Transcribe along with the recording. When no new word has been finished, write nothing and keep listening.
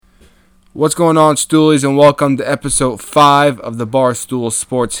What's going on, Stoolies, and welcome to episode 5 of the Barstool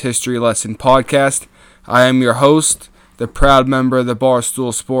Sports History Lesson Podcast. I am your host, the proud member of the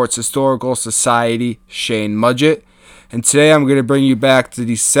Barstool Sports Historical Society, Shane Mudgett, and today I'm going to bring you back to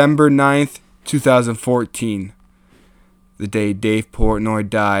December 9th, 2014, the day Dave Portnoy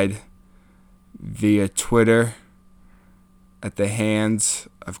died via Twitter at the hands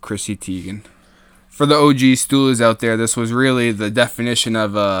of Chrissy Teigen. For the OG Stoolies out there, this was really the definition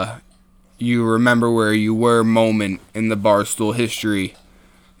of a you remember where you were moment in the Barstool history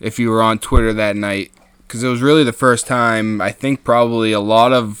if you were on Twitter that night. Because it was really the first time, I think probably a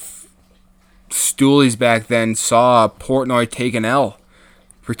lot of Stoolies back then saw Portnoy take an L,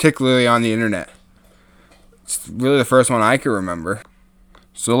 particularly on the internet. It's really the first one I can remember.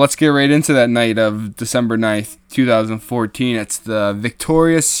 So let's get right into that night of December 9th, 2014. It's the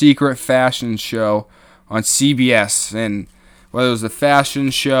Victoria's Secret fashion show on CBS, and whether it was a fashion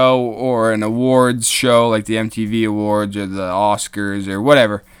show or an awards show like the MTV Awards or the Oscars or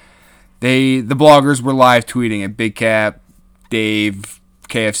whatever, the bloggers were live tweeting at Big Cap, Dave,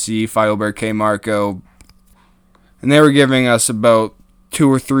 KFC, Feilberg, K. Marco, and they were giving us about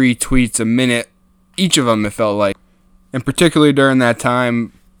 2 or 3 tweets a minute, each of them, it felt like. And particularly during that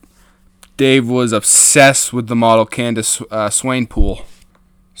time, Dave was obsessed with the model Candace Swainpool.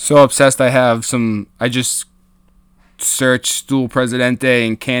 So obsessed I just searched Stool Presidente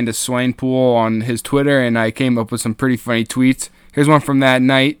and Candace Swainpool on his Twitter, and I came up with some pretty funny tweets. Here's one from that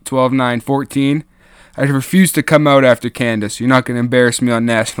night, 12/9/14. I refuse to come out after Candace. You're not going to embarrass me on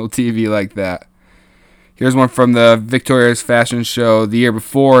national TV like that. Here's one from the Victoria's fashion show the year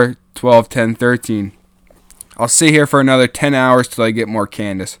before, 12/10/13. I'll sit here for another 10 hours till I get more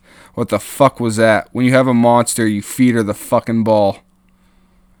Candace. What the fuck was that? When you have a monster, you feed her the fucking ball.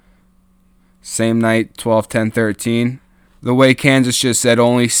 Same night, 12/10/13. The way Kansas just said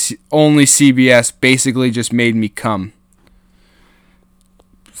only CBS basically just made me come.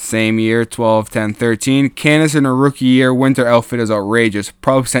 Same year, 12/10/13. Candace in her rookie year winter outfit is outrageous.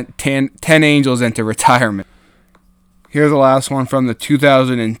 Probably sent 10 angels into retirement. Here's the last one from the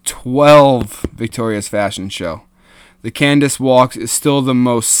 2012 Victoria's fashion show. The Candace walks is still the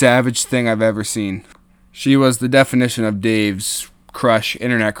most savage thing I've ever seen. She was the definition of Dave's crush,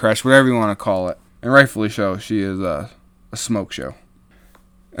 internet crush, whatever you want to call it. And rightfully so, she is a smoke show.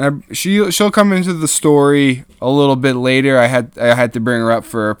 And she'll come into the story a little bit later. I had to bring her up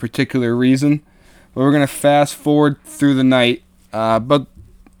for a particular reason. But we're going to fast forward through the night. But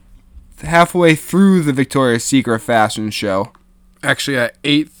halfway through the Victoria's Secret fashion show, actually at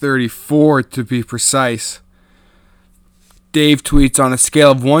 8:34 to be precise, Dave tweets, on a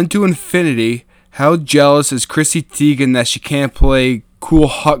scale of 1 to infinity, how jealous is Chrissy Teigen that she can't play cool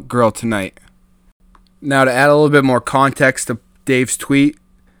hot girl tonight? Now, to add a little bit more context to Dave's tweet,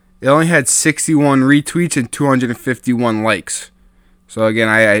 it only had 61 retweets and 251 likes. So again,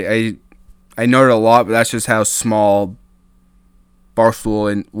 I noted a lot, but that's just how small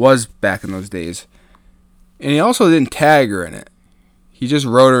Barstool was back in those days. And he also didn't tag her in it. He just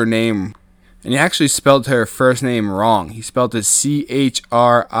wrote her name, and he actually spelled her first name wrong. He spelled it Chrisstie,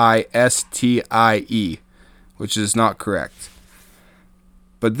 which is not correct.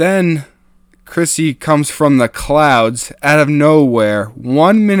 But then Chrissy comes from the clouds out of nowhere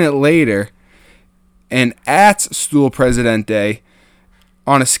 1 minute later and at Stool Presidente,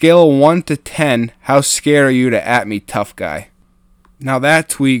 on a scale of 1 to 10, how scared are you to at me, tough guy? Now that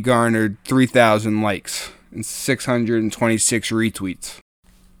tweet garnered 3,000 likes and 626 retweets.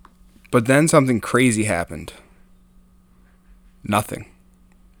 But then something crazy happened. Nothing.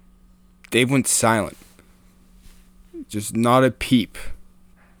 Dave went silent. Just not a peep.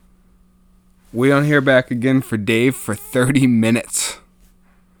 We don't hear back again for Dave for 30 minutes.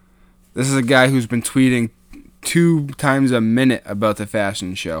 This is a guy who's been tweeting 2 times a minute about the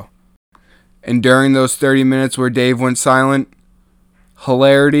fashion show. And during those 30 minutes where Dave went silent,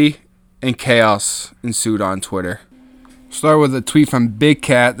 hilarity and chaos ensued on Twitter. Start with a tweet from Big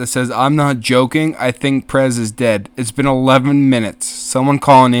Cat that says, I'm not joking, I think Prez is dead. It's been 11 minutes. Someone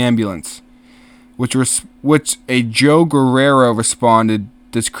call an ambulance. Which a Joe Guerrero responded,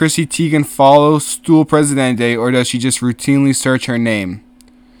 does Chrissy Teigen follow Stool Presidente or does she just routinely search her name?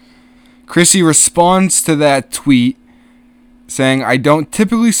 Chrissy responds to that tweet saying, I don't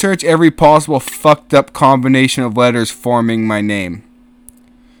typically search every possible fucked up combination of letters forming my name.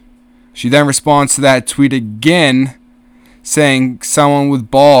 She then responds to that tweet again, saying, someone with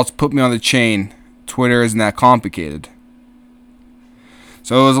balls put me on the chain. Twitter isn't that complicated.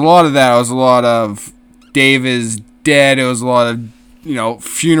 So it was a lot of that. It was a lot of Dave is dead. It was a lot of,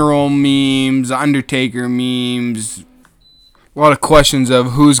 funeral memes, Undertaker memes, A lot of questions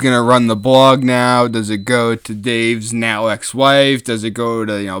of who's going to run the blog now. Does it go to Dave's now ex-wife? Does it go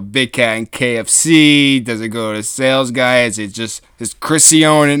to, Big Cat and KFC? Does it go to sales guy? Is Chrissy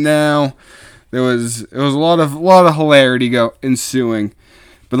own it now? It was a lot of hilarity ensuing.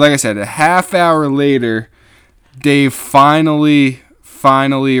 But like I said, a half hour later, Dave finally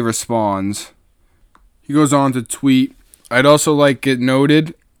responds. He goes on to tweet, "I'd also like it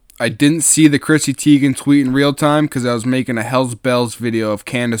noted, I didn't see the Chrissy Teigen tweet in real time because I was making a Hell's Bells video of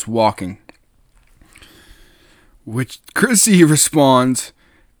Candace walking." Which Chrissy responds,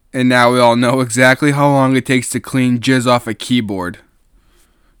 "And now we all know exactly how long it takes to clean jizz off a keyboard."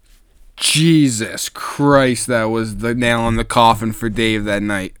 Jesus Christ, that was the nail in the coffin for Dave that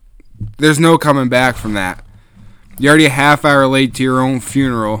night. There's no coming back from that. You're already a half hour late to your own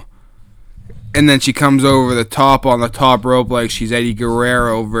funeral, and then she comes over the top on the top rope like she's Eddie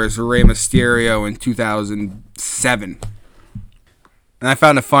Guerrero versus Rey Mysterio in 2007. And I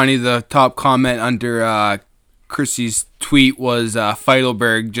found it funny, the top comment under Chrissy's tweet was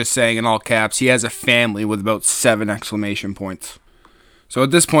Feidelberg just saying in all caps, he has a family with about 7 exclamation points. So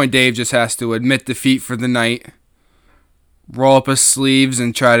at this point, Dave just has to admit defeat for the night, roll up his sleeves,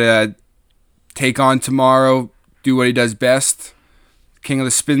 and try to take on tomorrow, do what he does best, king of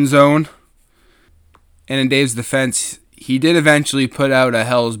the spin zone. And in Dave's defense, he did eventually put out a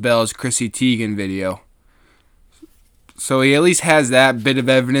Hell's Bells Chrissy Teigen video. So he at least has that bit of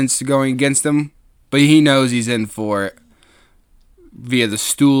evidence going against him, but he knows he's in for it. Via the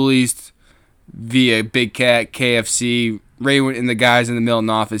Stoolies, via Big Cat, KFC, Ray and the guys in the Milton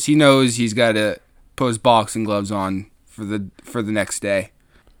office. He knows he's got to put his boxing gloves on for the next day.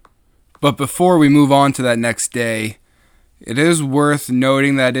 But before we move on to that next day, it is worth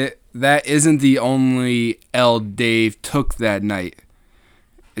noting that that isn't the only L Dave took that night.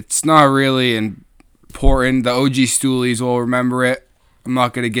 It's not really important. The OG Stoolies will remember it. I'm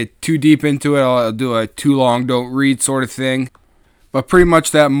not going to get too deep into it. I'll do a too long don't read sort of thing. But pretty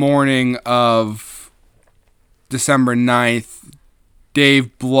much that morning of December 9th, Dave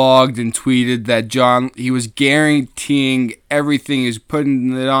blogged and tweeted that he was guaranteeing everything, he was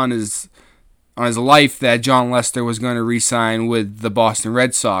putting it on his life that John Lester was going to re-sign with the Boston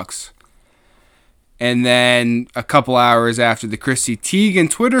Red Sox. And then a couple hours after the Chrissy Teigen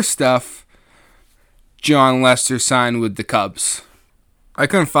Twitter stuff, John Lester signed with the Cubs. I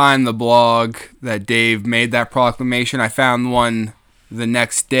couldn't find the blog that Dave made that proclamation. I found one the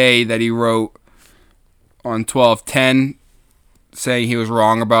next day that he wrote on 12/10 saying he was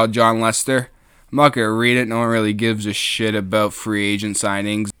wrong about John Lester. I'm not going to read it. No one really gives a shit about free agent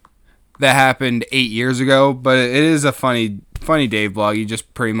signings. That happened 8 years ago, but it is a funny Dave blog. He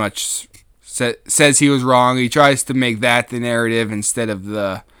just pretty much says he was wrong. He tries to make that the narrative instead of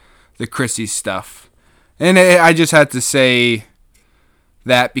the Chrissy stuff. And I just had to say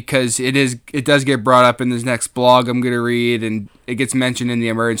that because it does get brought up in this next blog I'm going to read, and it gets mentioned in the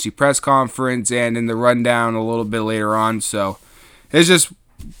emergency press conference and in the rundown a little bit later on, so it's just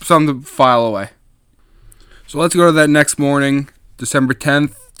something to file away. So let's go to that next morning, December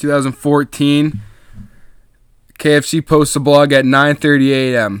 10th, 2014. KFC posts a blog at 9:30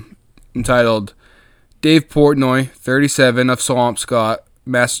 a.m. entitled, "Dave Portnoy, 37, of Swampscott,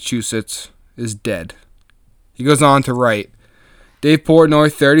 Massachusetts, is dead." He goes on to write, "Dave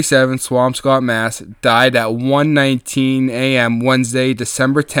Portnoy, 37, Swampscott, Mass., died at 1:19 a.m. Wednesday,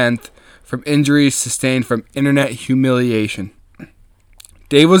 December 10th, from injuries sustained from internet humiliation."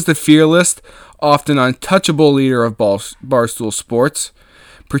 Dave was the fearless, often untouchable leader of Barstool Sports,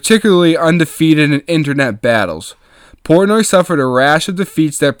 particularly undefeated in internet battles. Portnoy suffered a rash of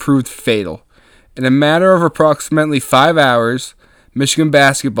defeats that proved fatal. In a matter of approximately 5 hours, Michigan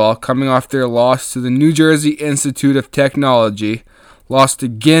basketball, coming off their loss to the New Jersey Institute of Technology, lost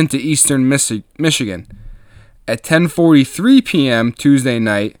again to Eastern Michigan. At 10:43 p.m. Tuesday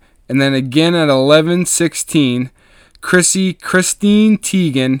night, and then again at 11:16, Christine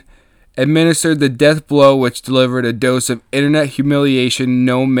Teigen administered the death blow which delivered a dose of internet humiliation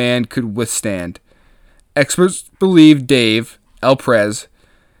no man could withstand. Experts believe Dave, El Prez,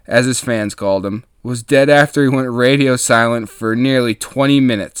 as his fans called him, was dead after he went radio silent for nearly 20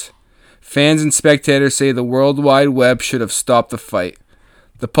 minutes. Fans and spectators say the World Wide Web should have stopped the fight.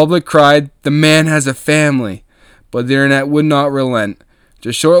 The public cried, "The man has a family," but the internet would not relent.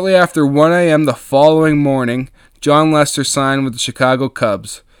 Just shortly after 1 a.m. the following morning, John Lester signed with the Chicago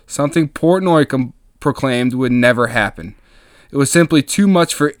Cubs, something Portnoy proclaimed would never happen. It was simply too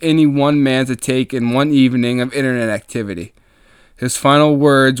much for any one man to take in one evening of internet activity. His final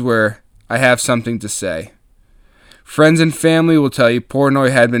words were, "I have something to say." Friends and family will tell you Portnoy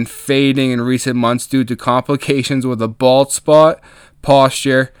had been fading in recent months due to complications with a bald spot,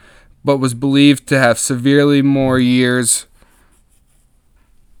 posture, but was believed to have severely more years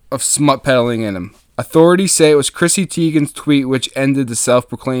of smut peddling in him. Authorities say it was Chrissy Teigen's tweet which ended the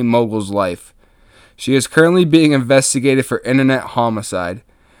self-proclaimed mogul's life. She is currently being investigated for internet homicide.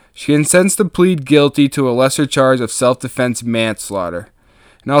 She intends to plead guilty to a lesser charge of self-defense manslaughter,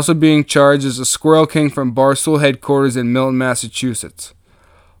 and also being charged as a Squirrel King from Barstool headquarters in Milton, Massachusetts.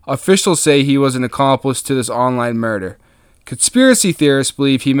 Officials say he was an accomplice to this online murder. Conspiracy theorists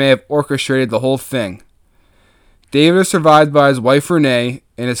believe he may have orchestrated the whole thing. David is survived by his wife Renee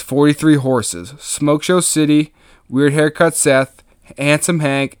and his 43 horses, Smoke Show City, Weird Haircut Seth, Handsome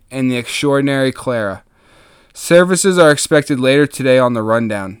Hank, and the extraordinary Clara. Services are expected later today on the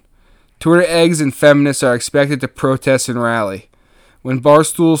rundown. Twitter eggs and feminists are expected to protest and rally. When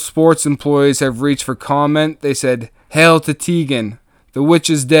Barstool Sports employees have reached for comment, they said, "Hail to Teigen, the witch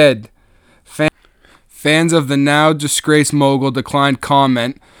is dead." Fans of the now disgraced mogul declined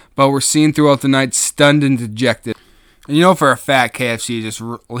comment, but were seen throughout the night stunned and dejected. And you know for a fact KFC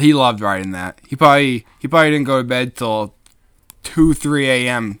he loved writing that. He probably didn't go to bed till 2-3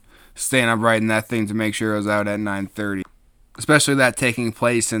 a.m. staying up writing that thing to make sure it was out at 9:30. Especially that taking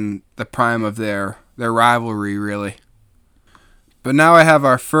place in the prime of their rivalry, really. But now I have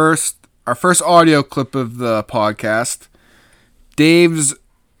our first audio clip of the podcast. Dave's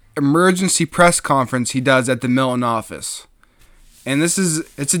emergency press conference he does at the Milton office. And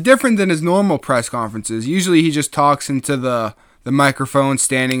it's different than his normal press conferences. Usually he just talks into the microphone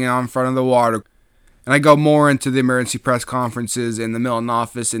standing out in front of the water. And I go more into the emergency press conferences in the Milton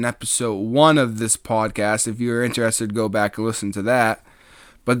office in episode 1 of this podcast. If you're interested, go back and listen to that.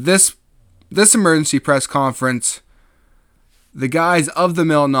 But this emergency press conference, the guys of the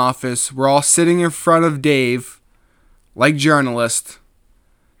Milton office were all sitting in front of Dave like journalists,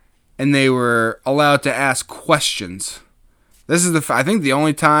 and they were allowed to ask questions. This is I think the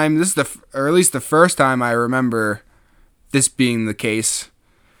only time, or at least the first time I remember this being the case.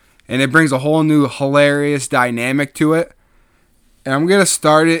 And it brings a whole new hilarious dynamic to it. And I'm going to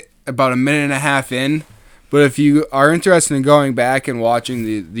start it about a minute and a half in. But if you are interested in going back and watching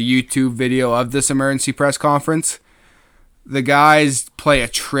the YouTube video of this emergency press conference, the guys play a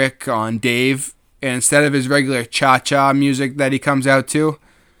trick on Dave. And instead of his regular cha-cha music that he comes out to,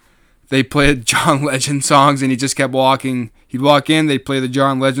 they played John Legend songs, and he just kept walking. He'd walk in, they'd play the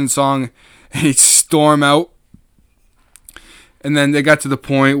John Legend song, and he'd storm out. And then they got to the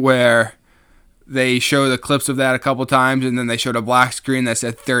point where they showed the clips of that a couple times, and then they showed a black screen that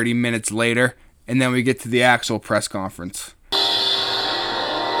said 30 minutes later, and then we get to the actual press conference.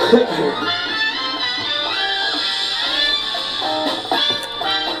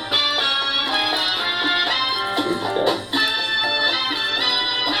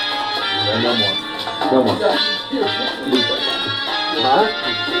 No more. Huh?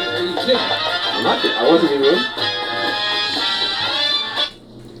 I'm not kidding. I wasn't even rude.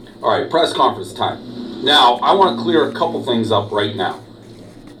 All right, press conference time. Now, I want to clear a couple things up right now.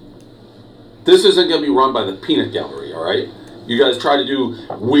 This isn't going to be run by the peanut gallery, all right? You guys try to do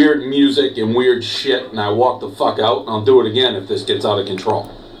weird music and weird shit, and I walk the fuck out, and I'll do it again if this gets out of control.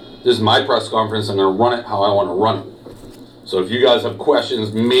 This is my press conference. I'm going to run it how I want to run it. So if you guys have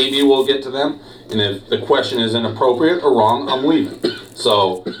questions, maybe we'll get to them. And if the question is inappropriate or wrong, I'm leaving.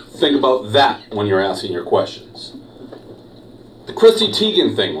 So think about that when you're asking your questions. The Chrissy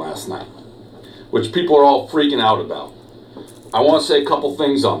Teigen thing last night, which people are all freaking out about. I want to say a couple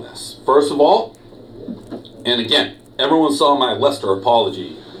things on this. First of all, and again, everyone saw my Lester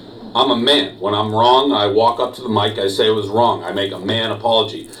apology. I'm a man. When I'm wrong, I walk up to the mic, I say it was wrong. I make a man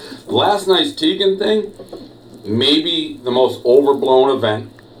apology. Last night's Teigen thing, maybe the most overblown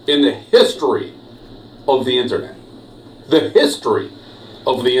event in the history of the internet. The history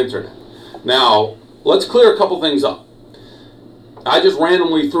of the internet. Now, let's clear a couple things up. I just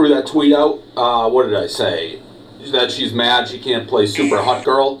randomly threw that tweet out. What did I say? That she's mad she can't play Super Hot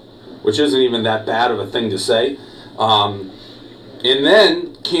Girl, which isn't even that bad of a thing to say. And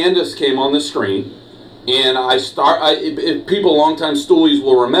then Candace came on the screen, and if people, longtime stoolies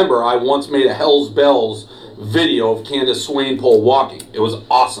will remember, I once made a Hell's Bells video of Candace Swainpole walking. It was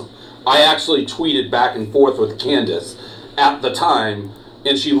awesome. I actually tweeted back and forth with Candace at the time,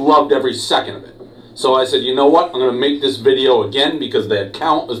 and she loved every second of it. So I said, you know what? I'm going to make this video again because the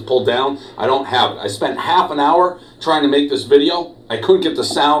account was pulled down. I don't have it. I spent half an hour trying to make this video. I couldn't get the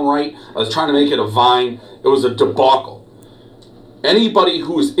sound right. I was trying to make it a Vine. It was a debacle. Anybody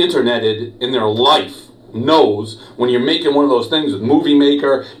who's interneted in their life knows when you're making one of those things with Movie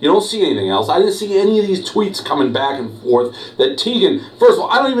Maker, you don't see anything else. I didn't see any of these tweets coming back and forth that Teigen, first of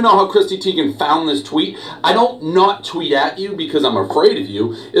all, I don't even know how Chrissy Teigen found this tweet. I don't not tweet at you because I'm afraid of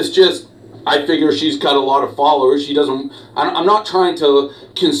you. It's just, I figure she's got a lot of followers. She doesn't, I'm not trying to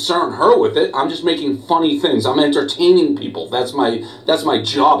concern her with it. I'm just making funny things. I'm entertaining people. That's my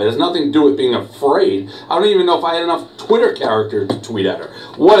job. It has nothing to do with being afraid. I don't even know if I had enough Twitter character to tweet at her.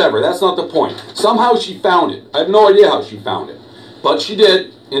 Whatever, that's not the point. Somehow she found it. I have no idea how she found it. But she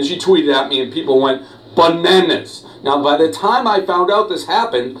did, and she tweeted at me, and people went bananas. Now, by the time I found out this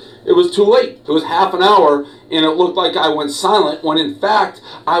happened, it was too late. It was half an hour, and it looked like I went silent, when in fact,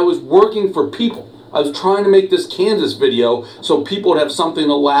 I was working for people. I was trying to make this Kansas video so people would have something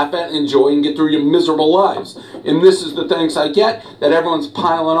to laugh at and enjoy and get through your miserable lives. And this is the thanks I get, that everyone's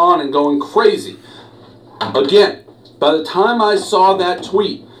piling on and going crazy. Again, by the time I saw that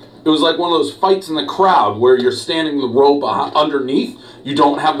tweet, it was like one of those fights in the crowd where you're standing the rope underneath. You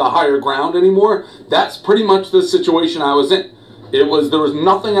don't have the higher ground anymore. That's pretty much the situation I was in. There was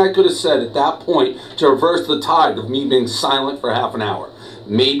nothing I could have said at that point to reverse the tide of me being silent for half an hour.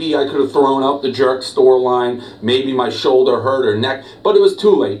 Maybe I could have thrown out the jerk store line. Maybe my shoulder hurt or neck, but it was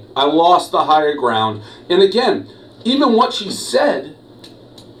too late. I lost the higher ground. And again, even what she said,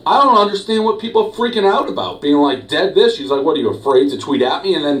 I don't understand what people are freaking out about. Being like, dead this. She's like, what, are you afraid to tweet at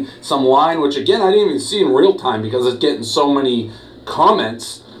me? And then some line, which again, I didn't even see in real time because it's getting so many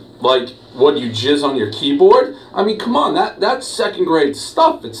comments. Like, what, you jizz on your keyboard? I mean, come on, that's second grade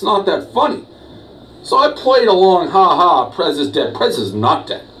stuff. It's not that funny. So I played along, ha, Prez is dead. Prez is not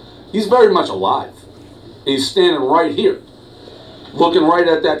dead. He's very much alive. And he's standing right here, looking right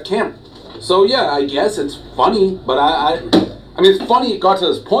at that camera. So yeah, I guess it's funny, but I mean, it's funny it got to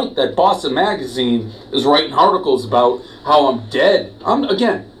this point that Boston Magazine is writing articles about how I'm dead.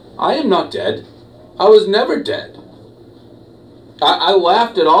 I am not dead. I was never dead. I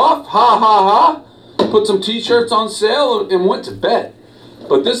laughed it off, ha, put some t-shirts on sale and went to bed.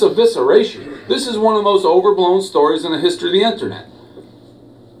 But this evisceration, this is one of the most overblown stories in the history of the internet.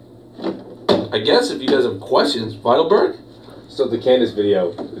 I guess if you guys have questions, Heidelberg? So the Candace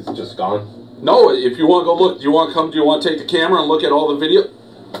video is just gone? No, if you want to go look, do you want to take the camera and look at all the video?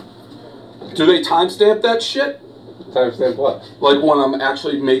 Do they timestamp that shit? Timestamp what? Like when I'm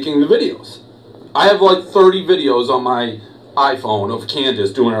actually making the videos. I have like 30 videos on my iPhone of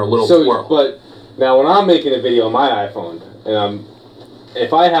Candace doing her little twirl. But now when I'm making a video on my iPhone, and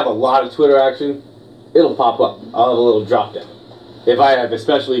if I have a lot of Twitter action, it'll pop up. I'll have a little drop down. If I have,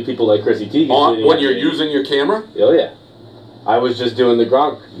 especially people like Chrissy Teigen. When you're using your camera? Oh yeah. I was just doing the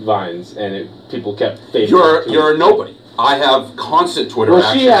Gronk vines, and people kept fading. You're a nobody. I have constant Twitter action.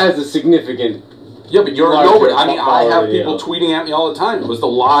 Well, she has a significant. Yeah, but you're a nobody. I mean, I have people tweeting at me all the time. It was the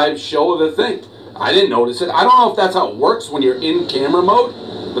live show of the thing. I didn't notice it. I don't know if that's how it works when you're in camera mode,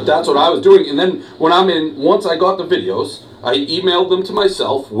 but that's what I was doing. And then once I got the videos, I emailed them to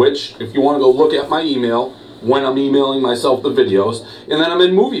myself, which, if you want to go look at my email, when I'm emailing myself the videos, and then I'm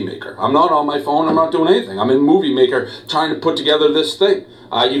in Movie Maker. I'm not on my phone, I'm not doing anything. I'm in Movie Maker trying to put together this thing.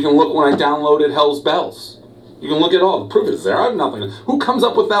 You can look when I downloaded Hell's Bells. You can look at all. The proof is there. I have nothing. Who comes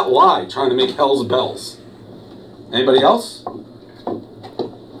up with that lie trying to make Hell's Bells? Anybody else?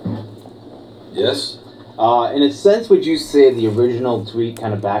 Yes? In a sense, would you say the original tweet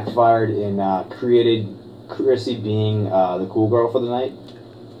kind of backfired and created Chrissy being the cool girl for the night?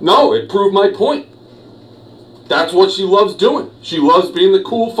 No, it proved my point. That's what she loves doing. She loves being the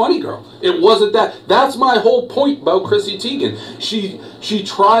cool, funny girl. It wasn't that. That's my whole point about Chrissy Teigen. She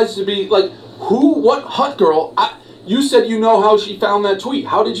tries to be like, what hot girl? You said you know how she found that tweet.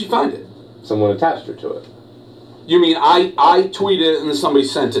 How did you find it? Someone attached her to it. You mean I tweeted it and then somebody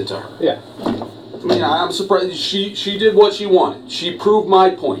sent it to her? Yeah. I mean, I'm surprised. She did what she wanted. She proved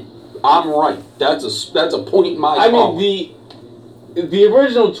my point. I'm right. That's a point in my column. Mean, the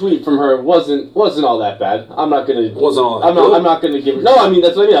original tweet from her wasn't all that bad. I'm not gonna. Wasn't all that good? I'm not gonna give. No, I mean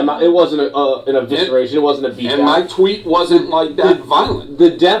that's what I mean. It wasn't an evisceration. It wasn't a beat. And my tweet wasn't like that violent. The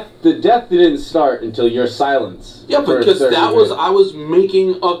death didn't start until your silence. Yeah, because I was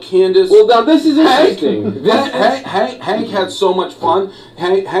making a Candace. Well, now this is interesting. Hank had so much fun.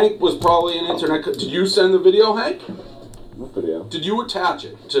 Hank was probably an internet. Did you send the video, Hank? What video? Did you attach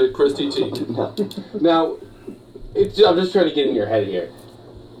it to Chrissy Teigen? No. Now. I'm just trying to get in your head here.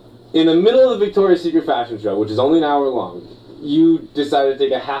 In the middle of the Victoria's Secret fashion show, which is only an hour long, you decided to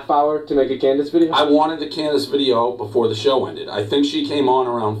take a half hour to make a Candace video? I wanted the Candace video before the show ended. I think she came on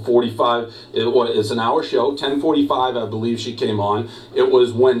around 45. It's an hour show. 10:45, I believe she came on. It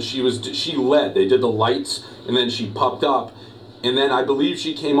was when she led. They did the lights, and then she popped up. And then I believe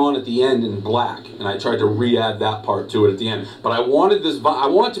she came on at the end in black, and I tried to re-add that part to it at the end. But I wanted I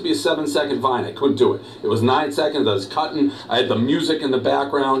wanted it to be a 7-second Vine. I couldn't do it. It was 9 seconds. I was cutting. I had the music in the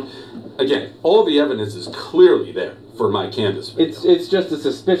background. Again, all the evidence is clearly there for my Candace video. It's just a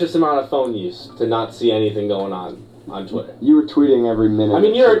suspicious amount of phone use to not see anything going on Twitter. You were tweeting every minute. I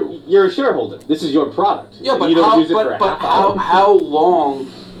mean, you're a shareholder. This is your product. Yeah, but you don't use it for a half hour. how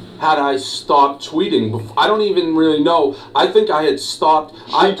long had I stopped tweeting? I don't even really know. I think I had stopped.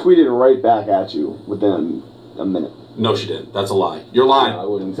 She tweeted right back at you within a minute. No, she didn't. That's a lie. You're lying. No, I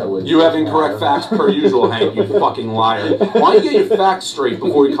wouldn't. You have incorrect facts per usual, Hank, you fucking liar. Why don't you get your facts straight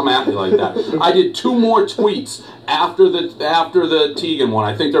before you come at me like that? I did 2 more tweets after the Teigen one.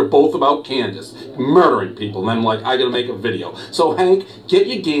 I think they're both about Candace murdering people. And then I'm like, I gotta make a video. So, Hank, get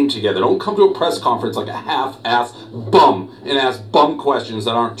your game together. Don't come to a press conference like a half-ass bum and ask bum questions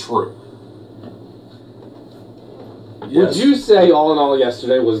that aren't true. Yes. Would you say all in all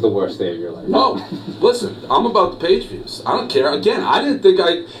yesterday was the worst day of your life? No. Listen, I'm about the page views. I don't care. Again, I didn't think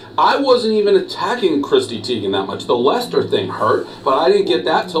I wasn't even attacking Chrissy Teigen that much. The Lester thing hurt, but I didn't get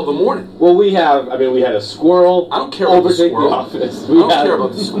that till the morning. Well, we had a squirrel. I don't care about the squirrel. The office. I don't care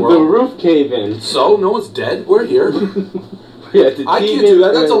about the squirrel. The roof cave in. So, no one's dead. We're here. I can't do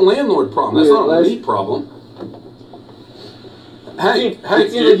that. That's a landlord problem. That's not a me problem. Hey,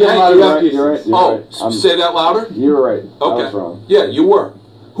 you're right. Say that louder? You were right. Okay. I was wrong. Yeah, you were.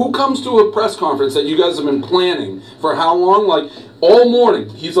 Who comes to a press conference that you guys have been planning for how long? Like, all morning.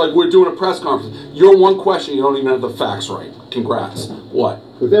 He's like, we're doing a press conference. Your one question, you don't even have the facts right. Congrats. What?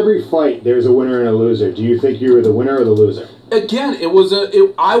 With every fight, there's a winner and a loser. Do you think you were the winner or the loser? Again,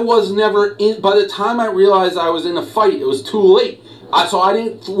 I was never in. By the time I realized I was in a fight, it was too late. So I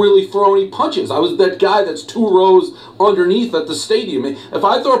didn't really throw any punches. I was that guy that's 2 rows underneath at the stadium. If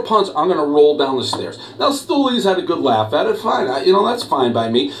I throw a punch, I'm going to roll down the stairs. Now, Stooley's had a good laugh at it. Fine. That's fine by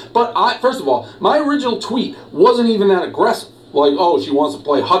me. But first of all, my original tweet wasn't even that aggressive. Like, oh, she wants to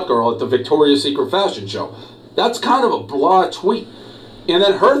play Hut Girl at the Victoria's Secret fashion show. That's kind of a blah tweet. And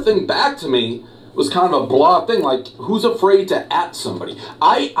then her thing back to me was kind of a blah thing. Like, who's afraid to at somebody?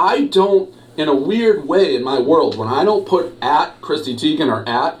 I don't... In a weird way, in my world, when I don't put at Chrissy Teigen or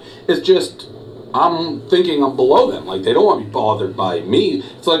at, it's just, I'm thinking I'm below them. Like, they don't want to be bothered by me.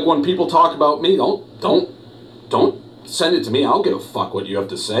 It's like when people talk about me, don't send it to me. I don't give a fuck what you have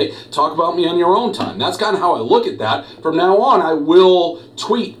to say. Talk about me on your own time. That's kind of how I look at that. From now on, I will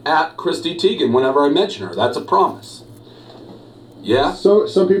tweet at Chrissy Teigen whenever I mention her. That's a promise. Yeah? So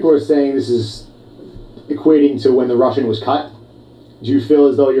some people are saying this is equating to when the Russian was cut. Do you feel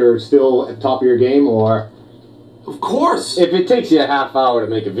as though you're still at the top of your game, or? Of course. If it takes you a half hour to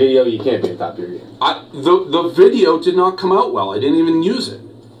make a video, you can't be at the top of your game. The video did not come out well. I didn't even use it.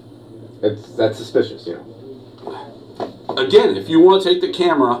 That's suspicious, Again, if you want to take the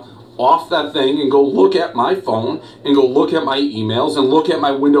camera off that thing and go look at my phone and go look at my emails and look at my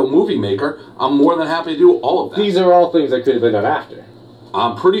window movie maker, I'm more than happy to do all of that. These are all things that could have been done after.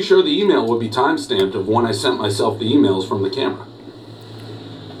 I'm pretty sure the email would be timestamped of when I sent myself the emails from the camera.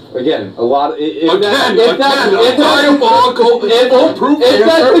 Again, a lot of... Diabolical, foolproof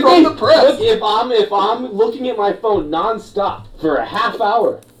answer from the press. If I'm looking at my phone nonstop for a half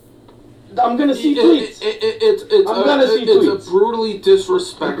hour, I'm going to see tweets. It's a brutally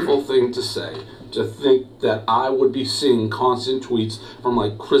disrespectful thing to say, to think that I would be seeing constant tweets from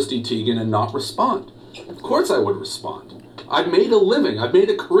like Chrissy Teigen and not respond. Of course I would respond. I've made a living. I've made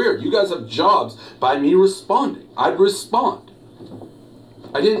a career. You guys have jobs by me responding. I'd respond.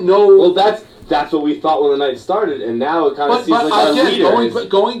 I didn't know. Well, that's what we thought when the night started, and now it kind of seems like our leader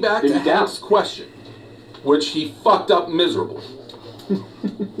going back to Hank's question, which he fucked up miserably.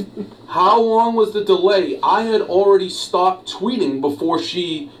 How long was the delay? I had already stopped tweeting before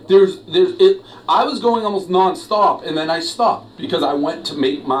I was going almost nonstop, and then I stopped because I went to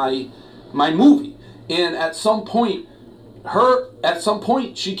make my movie, and at some point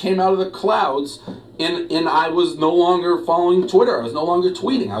she came out of the clouds. And I was no longer following Twitter. I was no longer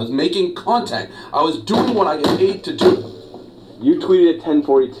tweeting. I was making content. I was doing what I get paid to do. You tweeted at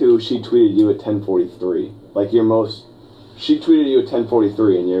 10:42. She tweeted you at 10:43. She tweeted you at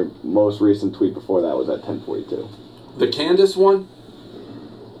 10:43, and your most recent tweet before that was at 10:42. The Candace one?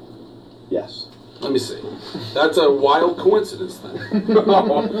 Yes. Let me see. That's a wild coincidence then.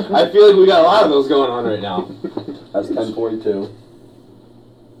 I feel like we got a lot of those going on right now. That's 10:42.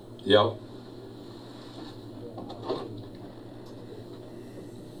 Yep.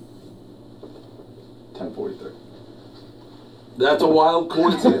 $10.43. That's a wild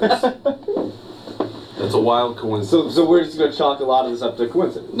coincidence. That's a wild coincidence. So we're just going to chalk a lot of this up to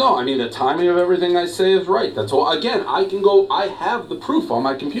coincidence. No, I mean, the timing of everything I say is right. That's all. Again, I have the proof on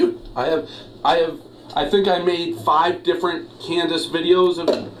my computer. I think I made 5 different Candace videos of,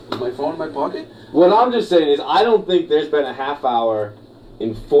 is my phone in my pocket? What I'm just saying is I don't think there's been a half hour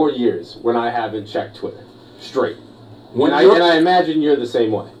in 4 years when I haven't checked Twitter straight. And I imagine you're the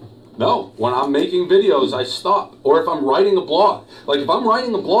same way. No, when I'm making videos, I stop. Or if I'm writing a blog. Like, if I'm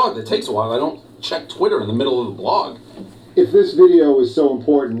writing a blog that takes a while, I don't check Twitter in the middle of the blog. If this video was so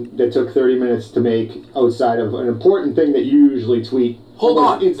important that took 30 minutes to make outside of an important thing that you usually tweet... Hold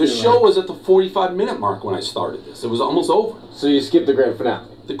on, the show was at the 45-minute mark when I started this. It was almost over. So you skipped the grand finale.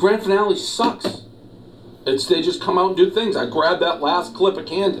 The grand finale sucks. They just come out and do things. I grabbed that last clip of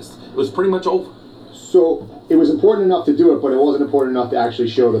Candace. It was pretty much over. So it was important enough to do it, but it wasn't important enough to actually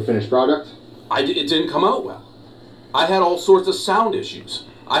show the finished product? It didn't come out well. I had all sorts of sound issues.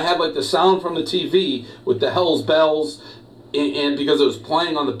 I had like the sound from the TV with the Hell's Bells, and because it was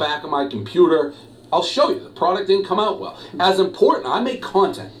playing on the back of my computer. I'll show you. The product didn't come out well. As important, I make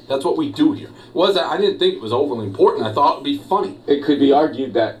content. That's what we do here. I didn't think it was overly important. I thought it would be funny. It could be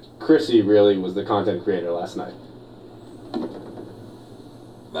argued that Chrissy really was the content creator last night.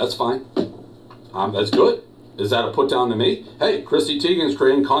 That's fine. That's good. Is that a put down to me? Hey, Chrissy Teigen's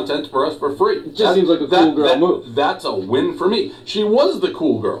creating content for us for free. It just seems like a cool girl move. That's a win for me. She was the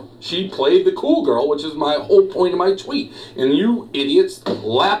cool girl. She played the cool girl, which is my whole point of my tweet. And you idiots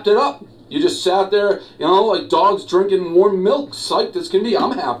lapped it up. You just sat there, like dogs drinking warm milk, psyched as can be.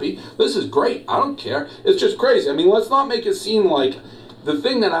 I'm happy. This is great. I don't care. It's just crazy. I mean, let's not make it seem like the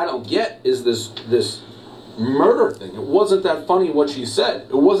thing that I don't get is this murder thing. It wasn't that funny what she said.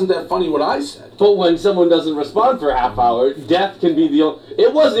 It wasn't that funny what I said. But when someone doesn't respond for a half hour, death can be the only...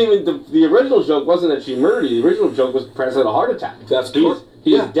 It wasn't even... The original joke wasn't that she murdered you. The original joke was President a heart attack.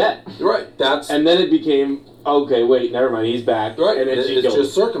 He's dead. Right. And then it became... Okay, wait, never mind, he's back. Right, and it's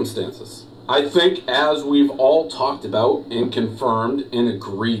just circumstances. I think as we've all talked about and confirmed and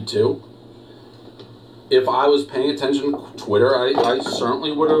agreed to, if I was paying attention to Twitter, I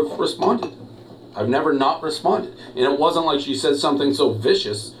certainly would have responded. I've never not responded. And it wasn't like she said something so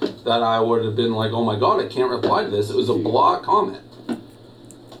vicious that I would have been like, oh my God, I can't reply to this. It was a blah comment.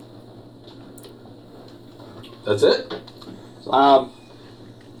 That's it?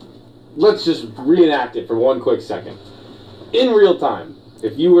 Let's just reenact it for one quick second. In real time,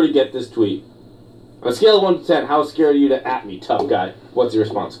 if you were to get this tweet, on a scale of 1 to 10, how scared are you to at me, tough guy? What's your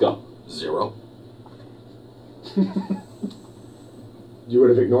response? Go. 0. You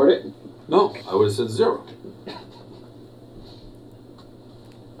would have ignored it? No, I would have said 0.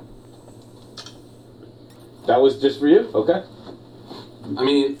 That was just for you? Okay. I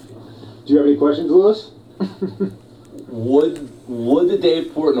mean... Do you have any questions, Lewis? Would the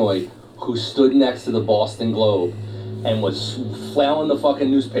Dave Portnoy, who stood next to the Boston Globe and was flailing the fucking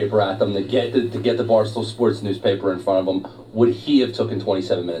newspaper at them to get the Barstool Sports newspaper in front of him, would he have taken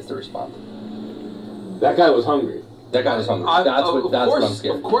 27 minutes to respond? That guy was hungry. That's what I'm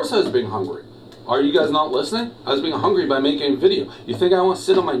scared. Of course I was being hungry. Are you guys not listening? I was being hungry by making a video. You think I want to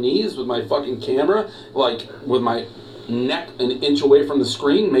sit on my knees with my fucking camera, like with my neck an inch away from the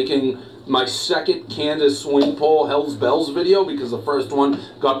screen, making my second Candace swing pole Hell's Bells video because the first one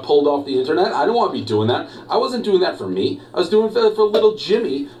got pulled off the internet? I don't want to be doing that. I wasn't doing that for me. I was doing it for little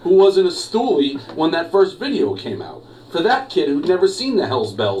Jimmy, who wasn't a stoolie when that first video came out. For that kid who'd never seen the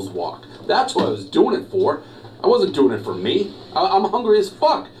Hell's Bells walk. That's what I was doing it for. I wasn't doing it for me. I'm hungry as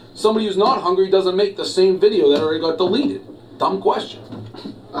fuck. Somebody who's not hungry doesn't make the same video that already got deleted. Dumb question.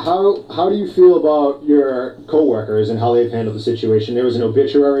 How do you feel about your co-workers and how they've handled the situation? There was an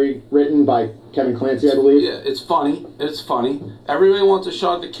obituary written by Kevin Clancy, I believe. Yeah, it's funny. It's funny. Everybody wants a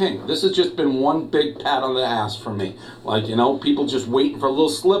shot at the king. This has just been one big pat on the ass for me. Like, people just waiting for a little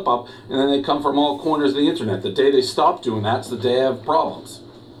slip up, and then they come from all corners of the internet. The day they stop doing that's the day I have problems.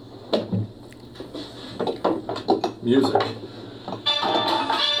 Music.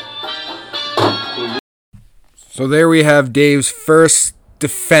 So there we have Dave's first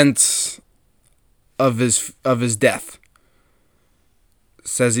defense of his death.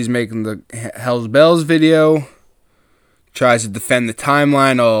 Says he's making the Hell's Bells video. Tries to defend the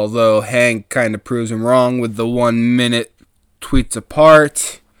timeline, although Hank kind of proves him wrong with the 1 minute tweets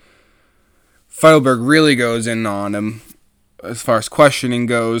apart. Feidelberg really goes in on him as far as questioning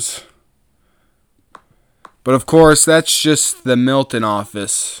goes. But of course, that's just the Milton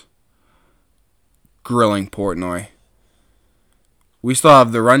office grilling Portnoy. We still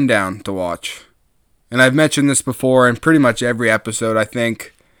have the rundown to watch. And I've mentioned this before in pretty much every episode, I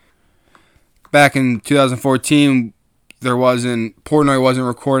think. Back in 2014, Portnoy wasn't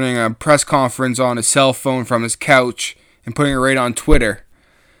recording a press conference on his cell phone from his couch and putting it right on Twitter.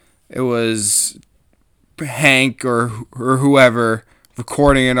 It was Hank or whoever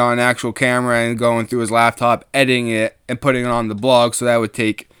recording it on an actual camera and going through his laptop, editing it, and putting it on the blog. So that would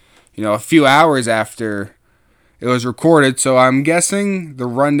take, a few hours after it was recorded. So I'm guessing the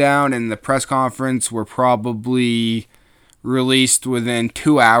rundown and the press conference were probably released within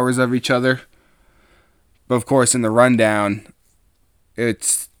 2 hours of each other. But of course, in the rundown,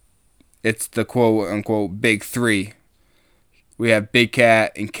 it's the quote unquote big three. We have Big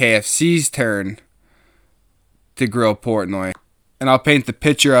Cat and KFC's turn to grill Portnoy. And I'll paint the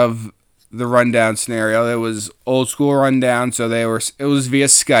picture of the rundown scenario. It was old school rundown, so it was via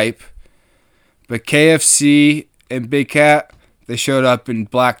Skype. But KFC and Big Cat, they showed up in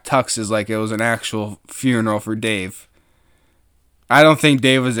black tuxes like it was an actual funeral for Dave. I don't think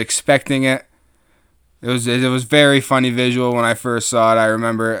Dave was expecting it. It was very funny visual when I first saw it. I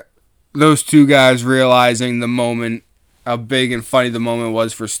remember those two guys realizing the moment, how big and funny the moment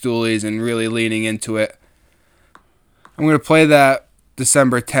was for Stoolies, and really leaning into it. I'm going to play that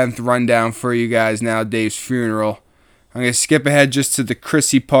December 10th rundown for you guys now, Dave's funeral. I'm going to skip ahead just to the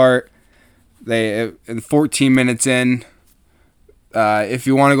Chrissy part. In 14 minutes in, if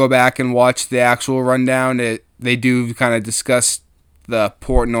you want to go back and watch the actual rundown, they do kind of discuss the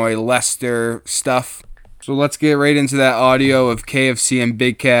Portnoy-Lester stuff. So let's get right into that audio of KFC and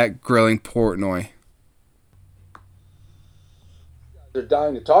Big Cat grilling Portnoy. They're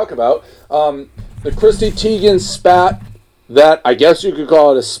dying to talk about. The Chrissy Teigen spat, that I guess you could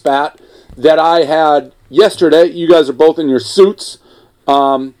call it a spat, that I had yesterday. You guys are both in your suits.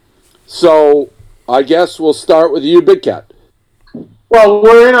 So I guess we'll start with you, Big Cat. Well,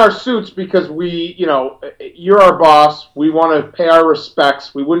 we're in our suits because you're our boss. We want to pay our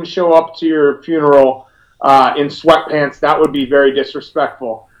respects. We wouldn't show up to your funeral in sweatpants. That would be very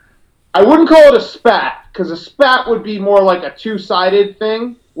disrespectful. I wouldn't call it a spat, because a spat would be more like a two-sided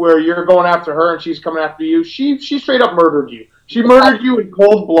thing where you're going after her and she's coming after you. She straight up murdered you. She murdered you in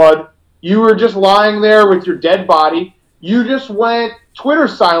cold blood. You were just lying there with your dead body. You just went Twitter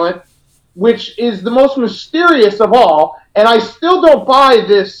silent, which is the most mysterious of all, and I still don't buy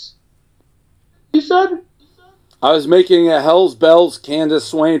this. You said? I was making a Hell's Bells Candace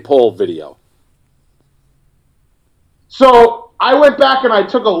Swain-Pole video. So I went back and I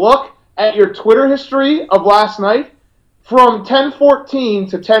took a look at your Twitter history of last night. From 10:14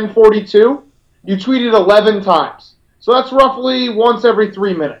 to 10:42, you tweeted 11 times. So that's roughly once every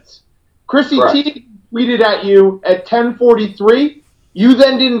 3 minutes. Chrissy T tweeted at you at 10:43. You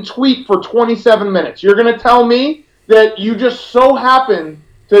then didn't tweet for 27 minutes. You're going to tell me that you just so happened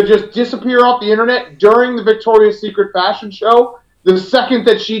to just disappear off the internet during the Victoria's Secret fashion show the second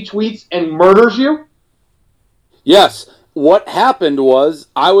that she tweets and murders you? Yes. What happened was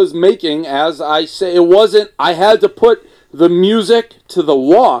I was making, as I say, I had to put the music to the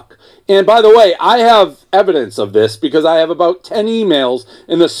walk. And by the way, I have evidence of this because I have about 10 emails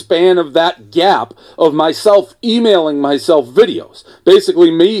in the span of that gap of myself emailing myself videos.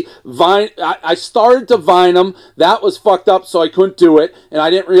 Basically, I started to Vine them. That was fucked up, so I couldn't do it. And I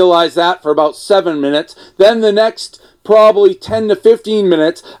didn't realize that for about 7 minutes. Then the next probably 10 to 15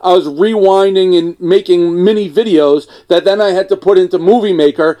 minutes, I was rewinding and making mini videos that then I had to put into Movie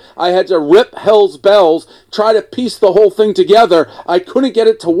Maker. I had to rip Hell's Bells, try to piece the whole thing together. I couldn't get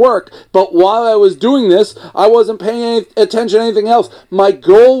it to work, but while I was doing this, I wasn't paying any attention to anything else. My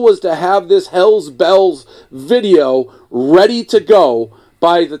goal was to have this Hell's Bells video ready to go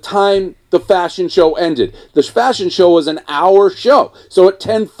by the time the fashion show ended. The fashion show was an hour show, so at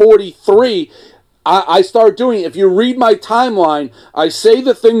 10:43, I start doing it. If you read my timeline, I say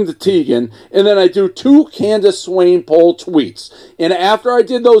the thing to Teigen, and then I do 2 Candace Swain-Pole tweets. And after I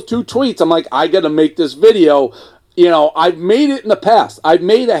did those 2 tweets, I'm like, I got to make this video. I've made it in the past. I've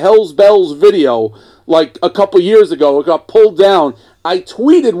made a Hell's Bells video like a couple years ago. It got pulled down. I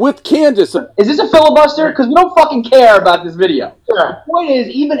tweeted with Candace. Is this a filibuster? Because we don't fucking care about this video. The point is,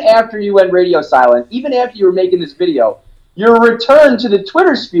 even after you went radio silent, even after you were making this video, your return to the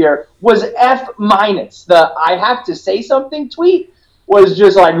Twitter sphere was F-. The I have to say something tweet was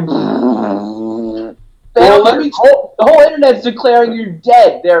just like... the whole internet's declaring you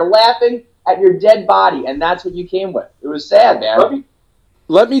dead. They're laughing at your dead body, and that's what you came with. It was sad, man.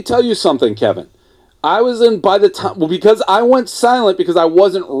 Let me tell you something, Kevin. I was in by the time... Well, because I went silent because I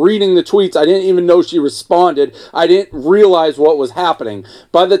wasn't reading the tweets. I didn't even know she responded. I didn't realize what was happening.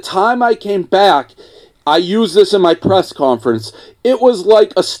 By the time I came back... I used this in my press conference. It was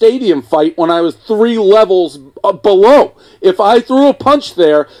like a stadium fight when I was 3 levels below. If I threw a punch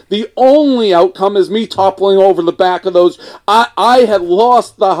there, the only outcome is me toppling over the back of those. I had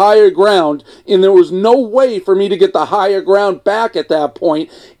lost the higher ground, and there was no way for me to get the higher ground back at that point.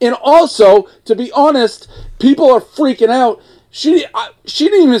 And also, to be honest, people are freaking out. She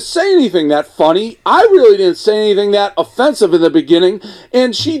didn't even say anything that funny. I really didn't say anything that offensive in the beginning.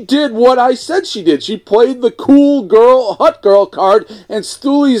 And she did what I said she did. She played the cool girl, hot girl card. And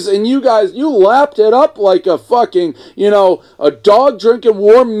Stoolies and you guys, you lapped it up like a fucking, a dog drinking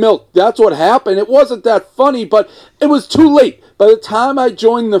warm milk. That's what happened. It wasn't that funny, but it was too late. By the time I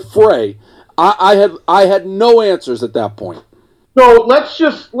joined the fray, I had no answers at that point. So let's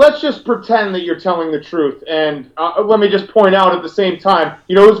just pretend that you're telling the truth, and let me just point out at the same time,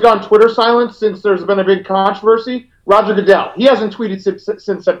 who's gone Twitter silent since there's been a big controversy? Roger Goodell. He hasn't tweeted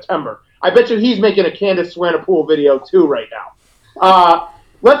since September. I bet you he's making a Candace Swanepoel video too right now.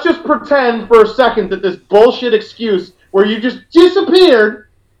 Let's just pretend for a second that this bullshit excuse where you just disappeared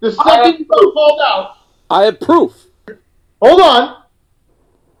the second you got called out. I have proof. Hold on.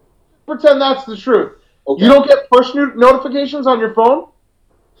 Pretend that's the truth. Okay. You don't get push notifications on your phone?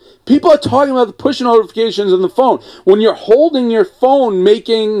 People are talking about the push notifications on the phone. When you're holding your phone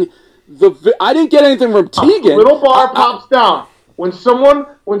making I didn't get anything from Teigen. A little bar pops down.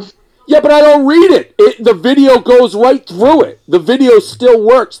 Yeah, but I don't read it. The video goes right through it. The video still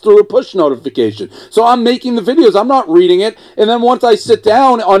works through a push notification. So I'm making the videos. I'm not reading it. And then once I sit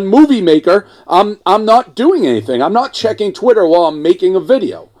down on Movie Maker, I'm not doing anything. I'm not checking Twitter while I'm making a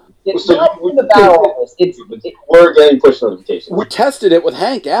video. It's not in the battle. We're getting push notifications. We tested it with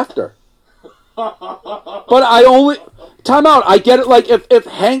Hank after. But I only... Time out. I get it like if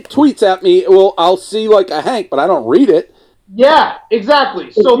Hank tweets at me, I'll see like a Hank, but I don't read it. Yeah,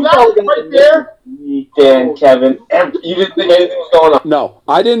 exactly. So that right there... Dan, Kevin, you didn't think anything was going on? No,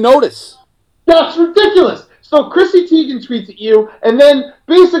 I didn't notice. That's ridiculous. So Chrissy Teigen tweets at you, and then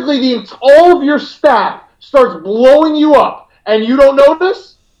basically all of your staff starts blowing you up, and you don't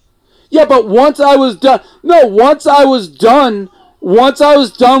notice? Yeah, but once I was done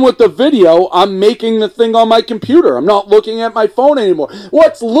with the video, I'm making the thing on my computer. I'm not looking at my phone anymore.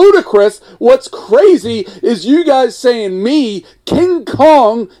 What's ludicrous, what's crazy, is you guys saying King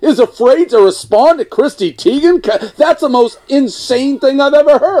Kong, is afraid to respond to Chrissy Teigen? That's the most insane thing I've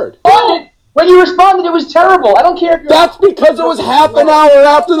ever heard. When you responded, it was terrible. I don't care if you're... That's because it was half an hour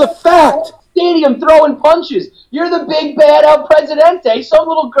after the fact. Stadium throwing punches. You're the big bad El Presidente. Some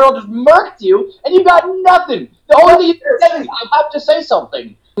little girl just murked you, and you got nothing. The only thing you said is, I have to say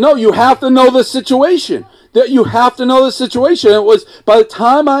something. No, you have to know the situation. You have to know the situation. It was, by the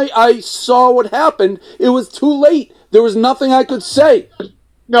time I saw what happened, it was too late. There was nothing I could say.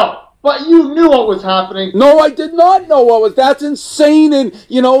 No. But you knew what was happening. No, I did not know what was. That's insane, and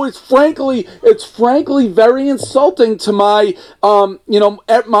it's frankly very insulting to my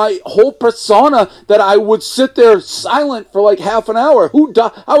at my whole persona that I would sit there silent for like half an hour.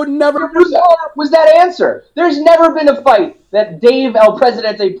 I would never do that. Was that answer? There's never been a fight that Dave El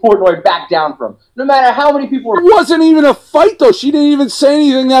Presidente Portnoy backed down from. No matter how many people were... It wasn't even a fight, though. She didn't even say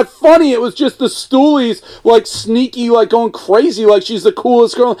anything that funny. It was just the Stoolies, like, sneaky, like, going crazy, like she's the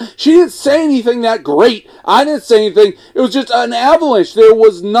coolest girl. She didn't say anything that great. I didn't say anything. It was just an avalanche. There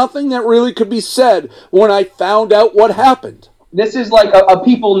was nothing that really could be said when I found out what happened. This is like a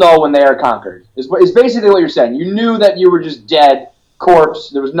people know when they are conquered. It's basically what you're saying. You knew that you were just dead,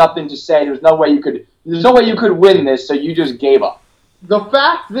 corpse. There was nothing to say. There's no way you could win this, so you just gave up. The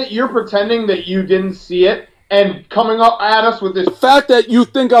fact that you're pretending that you didn't see it and coming up at us with this... The fact that you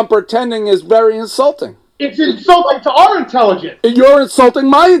think I'm pretending is very insulting. It's insulting to our intelligence. You're insulting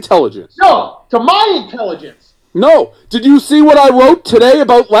my intelligence. No, to my intelligence. No. Did you see what I wrote today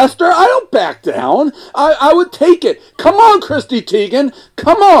about Lester? I don't back down. I would take it. Come on, Chrissy Teigen.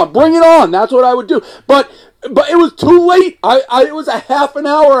 Come on, bring it on. That's what I would do. But it was too late. It was a half an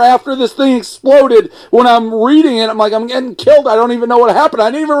hour after this thing exploded when I'm reading it. I'm like, I'm getting killed. I don't even know what happened.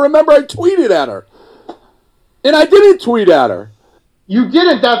 I didn't even remember I tweeted at her. And I didn't tweet at her. You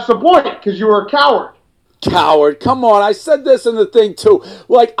didn't. That's the point, because you were a coward. Coward, come on. I said this in the thing too.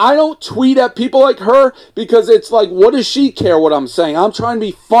 Like, I don't tweet at people like her because it's like, what does she care what I'm saying? I'm trying to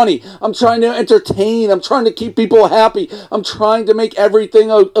be funny. I'm trying to entertain. I'm trying to keep people happy. I'm trying to make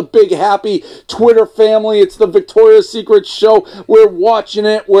everything a big happy Twitter family. It's the Victoria's Secret show. We're watching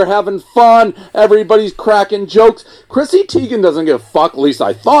it. We're having fun. Everybody's cracking jokes. Chrissy Teigen doesn't give a fuck. At least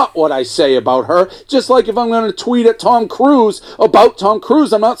I thought what I say about her. Just like if I'm going to tweet at Tom Cruise about Tom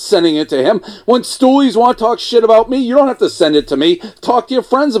Cruise, I'm not sending it to him. When Stoolies want want to talk shit about me, you don't have to send it to me. Talk to your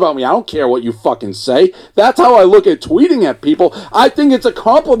friends about me. I don't care what you fucking say. That's how I look at tweeting at people. I think it's a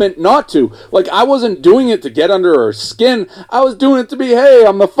compliment not to. Like, I wasn't doing it to get under her skin. I was doing it to be, hey,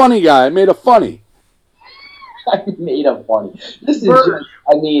 I'm the funny guy. I made a funny. I made a funny. This is just,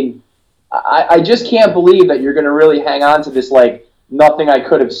 I mean, I just can't believe that you're going to really hang on to this, like, nothing I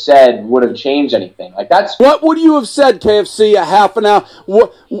could have said would have changed anything. Like, that's... What would you have said, KFC, a half an hour?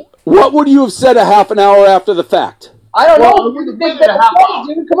 What would you have said a half an hour after the fact? I don't know. You think that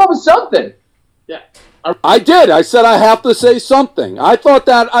dude, come up with something. Yeah. I did. I said I have to say something. I thought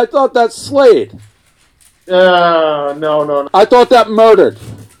that slayed. No. I thought that murdered.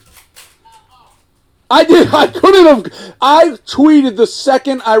 I did. I couldn't have. I tweeted the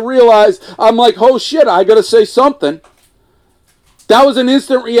second I realized. I'm like, oh shit, I gotta say something. That was an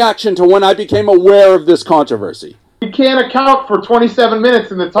instant reaction to when I became aware of this controversy. You can't account for 27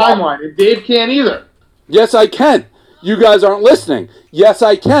 minutes in the timeline, and Dave can't either. Yes, I can. You guys aren't listening. Yes,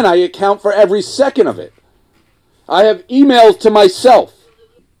 I can. I account for every second of it. I have emails to myself.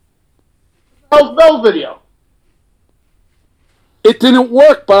 Hell's Bells video. It didn't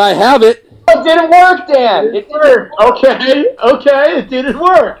work, but I have it. It didn't work, Dan. It worked. Okay, it didn't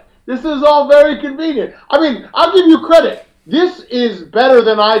work. This is all very convenient. I mean, I'll give you credit. This is better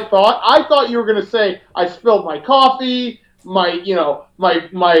than I thought. I thought you were going to say, I spilled my coffee, my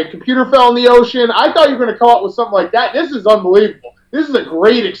computer fell in the ocean. I thought you were going to come up with something like that. This is unbelievable. This is a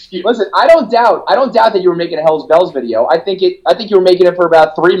great excuse. Listen, I don't doubt that you were making a Hell's Bells video. I think you were making it for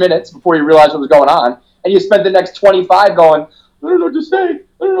about 3 minutes before you realized what was going on, and you spent the next 25 going, I don't know what to say.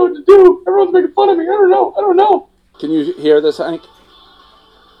 I don't know what to do. Everyone's making fun of me. I don't know. Can you hear this, Hank?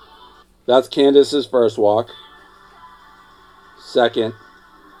 That's Candace's first walk. Second.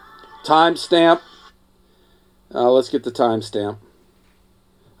 Timestamp. Let's get the timestamp.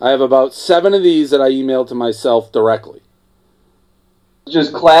 I have about 7 of these that I emailed to myself directly.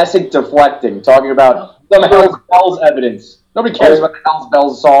 Just classic deflecting, talking about some Hell's Bells evidence. Nobody cares about the Hell's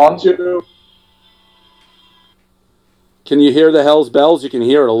Bells song. Can you hear the Hell's Bells? You can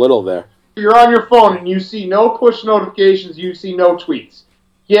hear it a little there. You're on your phone and you see no push notifications, you see no tweets.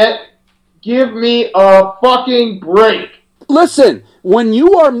 Yet, give me a fucking break. Listen, when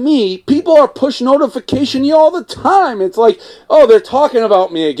you are me, people are push notification you all the time. It's like, oh, they're talking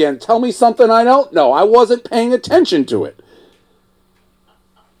about me again. Tell me something I don't know. I wasn't paying attention to it.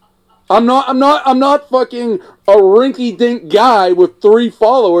 I'm not fucking a rinky-dink guy with 3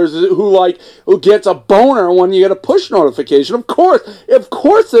 followers who gets a boner when you get a push notification. Of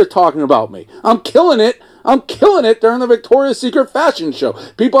course they're talking about me. I'm killing it during the Victoria's Secret fashion show.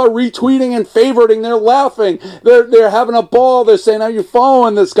 People are retweeting and favoriting. They're laughing. They're having a ball. They're saying, "Are you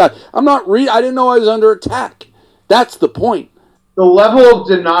following this guy?" I didn't know I was under attack. That's the point. The level of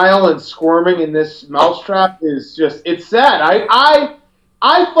denial and squirming in this mousetrap is just—it's sad. I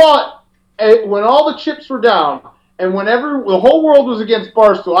thought when all the chips were down and whenever the whole world was against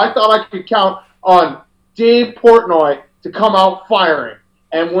Barstool, I thought I could count on Dave Portnoy to come out firing.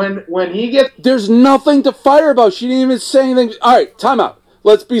 And when he gets... There's nothing to fire about. She didn't even say anything. All right, time out.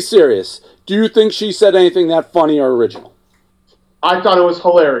 Let's be serious. Do you think she said anything that funny or original? I thought it was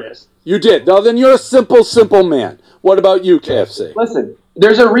hilarious. You did. Now, then you're a simple man. What about you, KFC? Listen,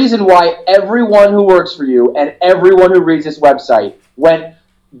 there's a reason why everyone who works for you and everyone who reads this website went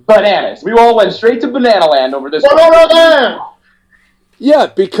bananas. We all went straight to Banana Land over this. Yeah,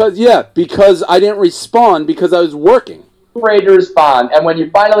 because I didn't respond because I was working. Afraid to respond, and when you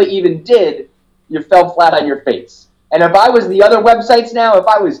finally even did, you fell flat on your face. And if I was the other websites now, if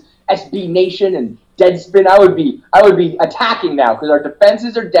I was SB Nation and Deadspin, I would be attacking now because our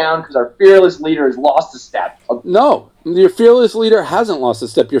defenses are down because our fearless leader has lost a step. No, your fearless leader hasn't lost a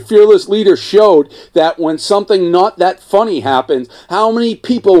step. Your fearless leader showed that when something not that funny happens, how many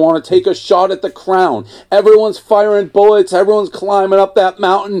people want to take a shot at the crown? Everyone's firing bullets. Everyone's climbing up that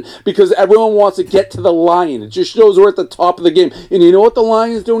mountain because everyone wants to get to the lion. It just shows we're at the top of the game. And you know what the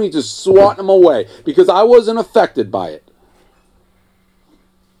lion's doing? He's just swatting them away because I wasn't affected by it.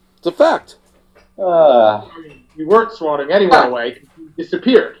 It's a fact. You weren't swatting anyone away. You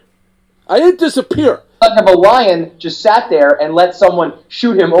disappeared. I didn't disappear. Like a lion just sat there and let someone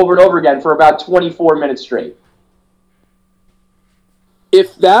shoot him over and over again for about 24 minutes straight.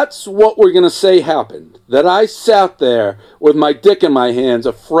 If that's what we're going to say happened, that I sat there with my dick in my hands,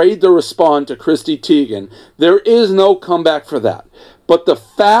 afraid to respond to Chrissy Teigen, there is no comeback for that. But the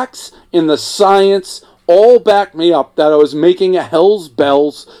facts and the science all back me up that I was making a Hell's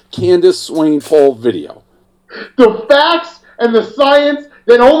Bells Candace Swain poll video. The facts and the science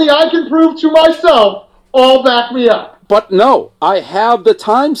that only I can prove to myself all back me up. But no, I have the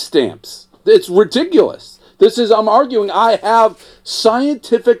timestamps. It's ridiculous. I'm arguing I have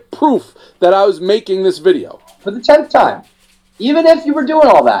scientific proof that I was making this video. For the 10th time, even if you were doing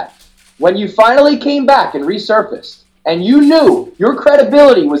all that, when you finally came back and resurfaced, and you knew your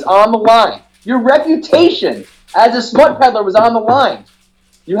credibility was on the line, your reputation as a smut peddler was on the line,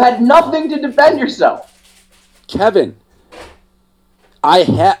 you had nothing to defend yourself. Kevin,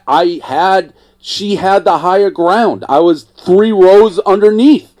 she had the higher ground. I was 3 rows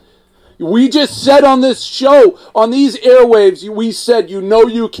underneath. We just said on this show, on these airwaves, we said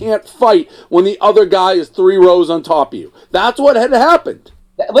you can't fight when the other guy is 3 rows on top of you. That's what had happened.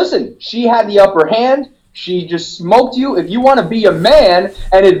 Listen, she had the upper hand. She just smoked you. If you want to be a man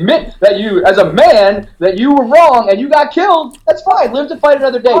and admit that you, as a man, that you were wrong and you got killed, that's fine. Live to fight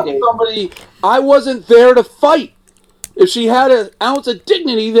another day, Dave. I wasn't there to fight. If she had an ounce of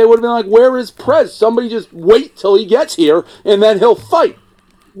dignity, they would have been like, where is Prez? Somebody just wait till he gets here and then he'll fight.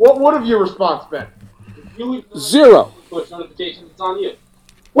 What would have your response been? 0. Push notifications, it's on you.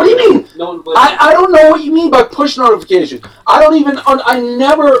 What do you mean? I don't know what you mean by push notifications. I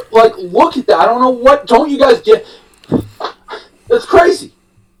never, look at that. I don't know what, don't you guys get? It's crazy.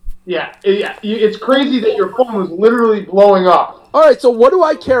 Yeah, it's crazy that your phone was literally blowing up. All right, so what do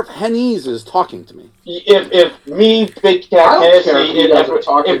I care if Hennies is talking to me? If me, Big Cat, Hennessy, if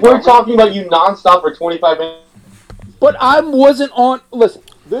we're talking about you nonstop for 25 minutes. But I wasn't on, listen,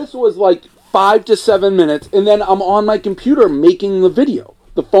 this was 5 to 7 minutes, and then I'm on my computer making the video.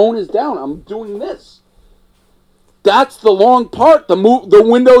 The phone is down. I'm doing this. That's the long part, the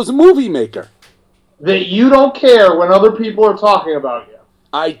Windows Movie Maker. That you don't care when other people are talking about you.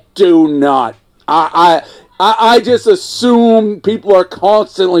 I do not. I just assume people are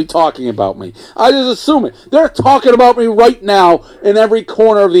constantly talking about me. I just assume it. They're talking about me right now in every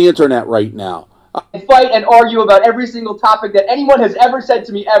corner of the internet right now. Fight and argue about every single topic that anyone has ever said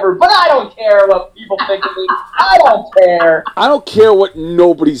to me ever, but I don't care what people think of me. I don't care. I don't care what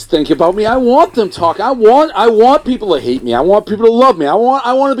nobody's thinking about me. I want them talking. I want people to hate me. I want people to love me. I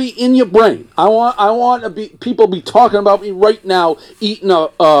want to be in your brain. I want to be people be talking about me right now, eating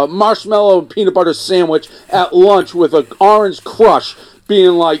a marshmallow and peanut butter sandwich at lunch with an orange crush,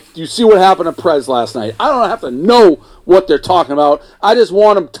 being like, "You see what happened to Prez last night?" I don't have to know what they're talking about. I just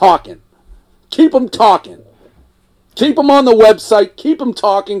want them talking. Keep them talking. Keep them on the website. Keep them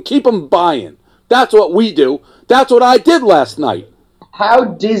talking. Keep them buying. That's what we do. That's what I did last night. How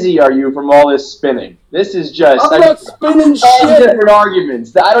dizzy are you from all this spinning? This is just... I'm not spinning shit. Different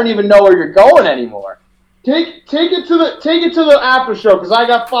arguments. I don't even know where you're going anymore. Take it to the after show, because I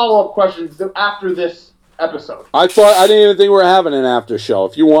got follow-up questions after this episode. I didn't even think we were having an after show.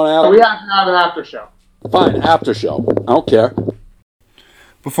 If you want to have... We have to have an after show. Fine, after show. I don't care.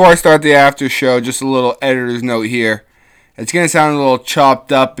 Before I start the after show, just a little editor's note here. It's going to sound a little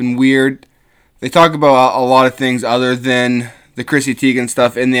chopped up and weird. They talk about a lot of things other than the Chrissy Teigen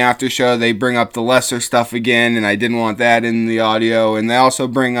stuff in the after show. They bring up the lesser stuff again, and I didn't want that in the audio. And they also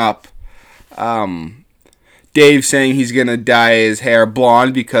bring up Dave saying he's going to dye his hair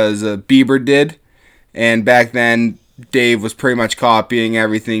blonde because Bieber did. And back then, Dave was pretty much copying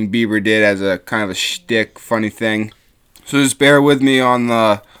everything Bieber did as a kind of a shtick, funny thing. So just bear with me on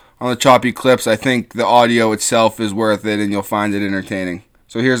the choppy clips. I think the audio itself is worth it, and you'll find it entertaining.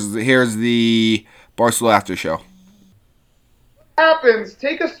 So here's the Barstool After Show. What happens?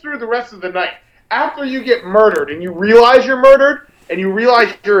 Take us through the rest of the night. After you get murdered, and you realize you're murdered, and you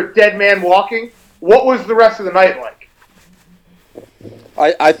realize you're a dead man walking, what was the rest of the night like?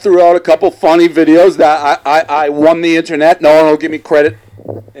 I threw out a couple funny videos that I won the internet. No one will give me credit,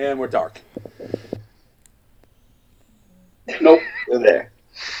 and we're dark. Nope, they're there.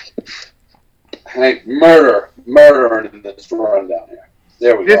 Hank, murder in this rundown here.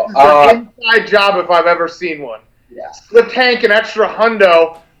 There we go. This is an inside job if I've ever seen one. Yeah. Slipped Hank an extra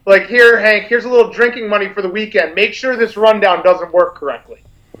hundo. Like, here, Hank, here's a little drinking money for the weekend. Make sure this rundown doesn't work correctly.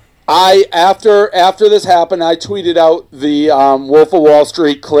 After this happened, I tweeted out the Wolf of Wall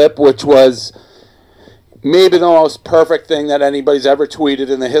Street clip, which was maybe the most perfect thing that anybody's ever tweeted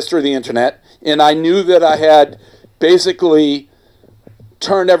in the history of the internet. And I knew that I had basically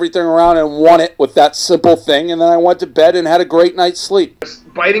turned everything around and won it with that simple thing, and then I went to bed and had a great night's sleep.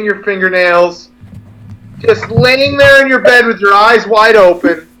 Just biting your fingernails, just laying there in your bed with your eyes wide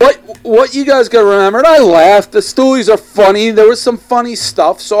open. What you guys got to remember, and I laughed. The stories are funny. There was some funny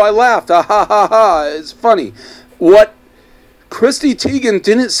stuff, so I laughed. Ha ha ha ha. It's funny. What Chrissy Teigen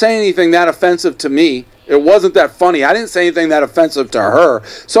didn't say anything that offensive to me. It wasn't that funny. I didn't say anything that offensive to her.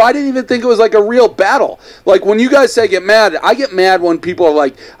 So I didn't even think it was like a real battle. Like when you guys say get mad, I get mad when people are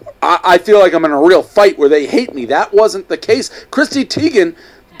like, I feel like I'm in a real fight where they hate me. That wasn't the case. Chrissy Teigen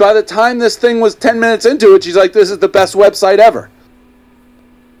by the time this thing was 10 minutes into it, she's like, this is the best website ever.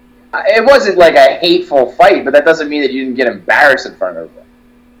 It wasn't like a hateful fight, but that doesn't mean that you didn't get embarrassed in front of her.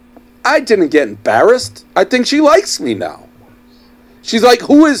 I didn't get embarrassed. I think she likes me now. She's like,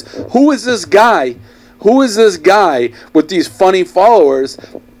 who is this guy? Who is this guy with these funny followers?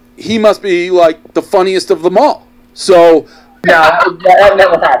 He must be like the funniest of them all. So no, that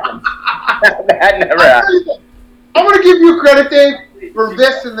never happened. That never happened. I'm going to give you credit, Dave, for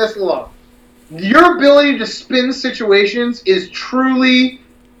this and this alone. Your ability to spin situations is truly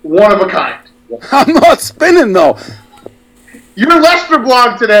one of a kind. I'm not spinning, though. Your Lester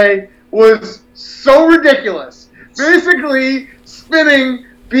blog today was so ridiculous. Basically, spinning,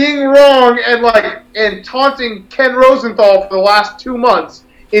 being wrong, and taunting Ken Rosenthal for the last 2 months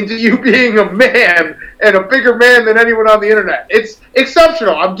into you being a man and a bigger man than anyone on the internet. It's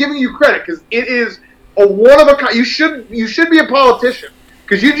exceptional. I'm giving you credit because it is a one of a kind. You should be a politician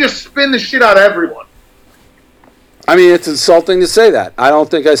because you just spin the shit out of everyone. I mean, it's insulting to say that. I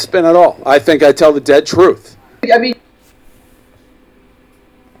don't think I spin at all. I think I tell the dead truth. I mean,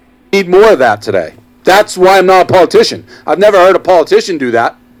 need more of that today. That's why I'm not a politician. I've never heard a politician do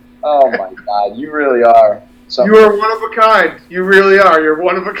that. Oh my God, you really are. You are one of a kind. You really are. You're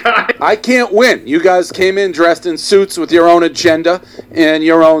one of a kind. I can't win. You guys came in dressed in suits with your own agenda and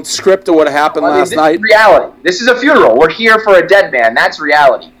your own script of what happened last night. This is reality. This is a funeral. We're here for a dead man. That's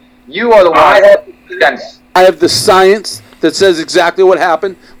reality. You are the one. I have the science that says exactly what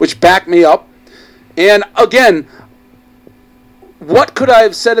happened, which backed me up. And again, what could I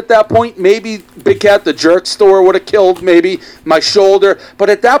have said at that point? Maybe Big Cat the Jerk Store would have killed maybe my shoulder. But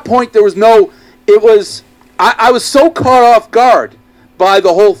at that point, there was no... I was so caught off guard by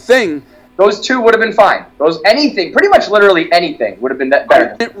the whole thing. Those two would have been fine. Anything, pretty much literally anything would have been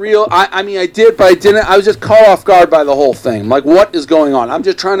better. I did, but I didn't. I was just caught off guard by the whole thing. Like, what is going on? I'm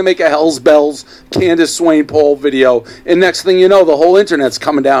just trying to make a Hell's Bells Candace Swain poll video, and next thing you know, the whole internet's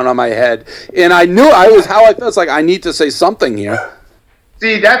coming down on my head. And I knew how I felt. It's like, I need to say something here.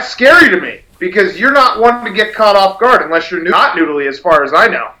 See, that's scary to me, because you're not one to get caught off guard unless you're not noodly, as far as I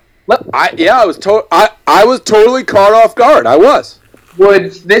know. I was totally caught off guard. I was.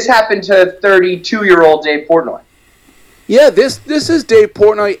 Would this happen to 32-year-old Dave Portnoy? Yeah, this is Dave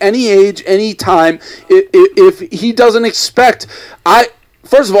Portnoy. Any age, any time. If he doesn't expect,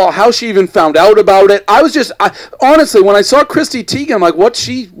 first of all, how she even found out about it. Honestly, when I saw Chrissy Teigen, I'm like, what?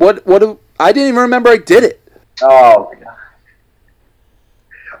 I didn't even remember I did it. Oh my God.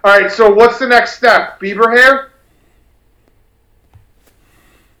 All right, so what's the next step? Bieber hair?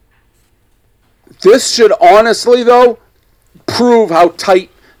 This should honestly, though, prove how tight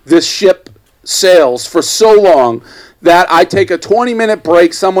this ship sails for so long that I take a 20-minute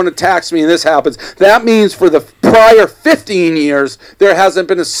break, someone attacks me, and this happens. That means for the prior 15 years, there hasn't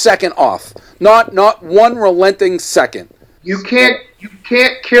been a second off. Not one relenting second. You can't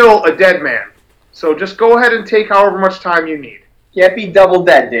kill a dead man. So just go ahead and take however much time you need. Can't be double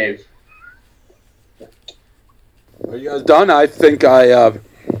dead, Dave. Are you guys done? I think I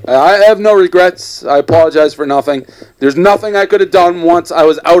have no regrets. I apologize for nothing. There's nothing I could have done once I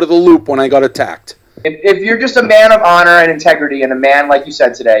was out of the loop when I got attacked. If you're just a man of honor and integrity and a man, like you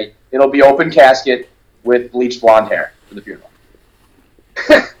said today, it'll be open casket with bleached blonde hair for the funeral.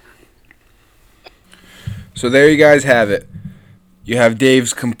 So there you guys have it. You have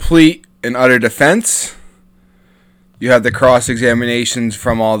Dave's complete and utter defense. You have the cross-examinations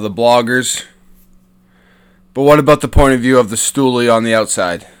from all the bloggers. But what about the point of view of the stoolie on the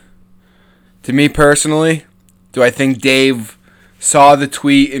outside? To me personally, do I think Dave saw the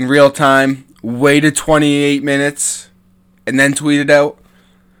tweet in real time, waited 28 minutes, and then tweeted out?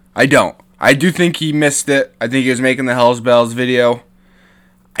 I don't. I do think he missed it. I think he was making the Hell's Bells video.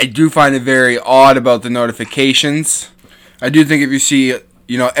 I do find it very odd about the notifications. I do think if you see,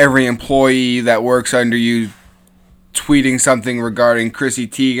 every employee that works under you tweeting something regarding Chrissy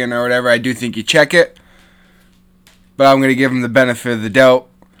Teigen or whatever, I do think you check it. But I'm going to give him the benefit of the doubt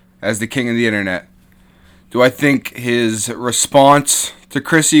as the king of the internet. Do I think his response to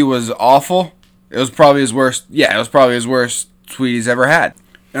Chrissy was awful? It was probably his worst. Yeah, it was probably his worst tweet he's ever had.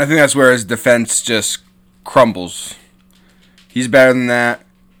 And I think that's where his defense just crumbles. He's better than that.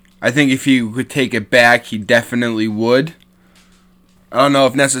 I think if he could take it back, he definitely would. I don't know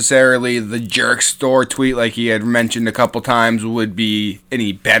if necessarily the jerk store tweet, like he had mentioned a couple times, would be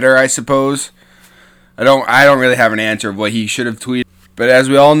any better, I suppose. I don't really have an answer of what he should have tweeted. But as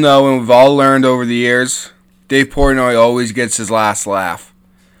we all know and we've all learned over the years, Dave Portnoy always gets his last laugh.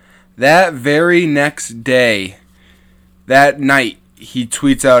 That very next day, that night, he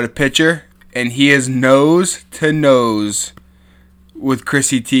tweets out a picture, and he is nose to nose with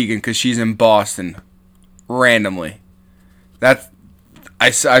Chrissy Teigen because she's in Boston randomly.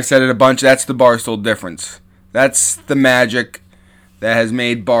 I've said it a bunch. That's the Barstool difference. That's the magic that has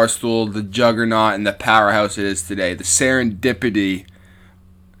made Barstool the juggernaut and the powerhouse it is today. The serendipity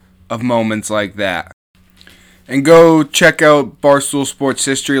of moments like that. And go check out Barstool Sports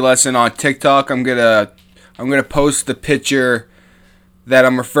History Lesson on TikTok. I'm gonna post the picture that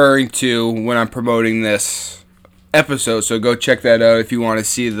I'm referring to when I'm promoting this episode. So go check that out if you want to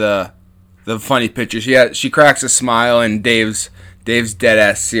see the funny pictures. Yeah, she cracks a smile and Dave's dead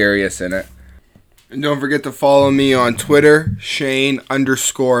ass serious in it. And don't forget to follow me on Twitter,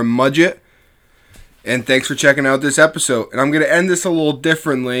 Shane_Mudgett. And thanks for checking out this episode. And I'm going to end this a little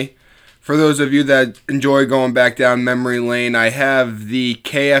differently. For those of you that enjoy going back down memory lane, I have the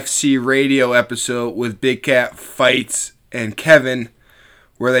KFC radio episode with Big Cat Fights and Kevin,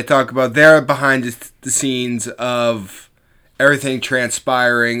 where they talk about their behind the scenes of everything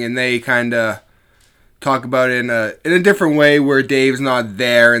transpiring, and they kind of talk about it in a different way where Dave's not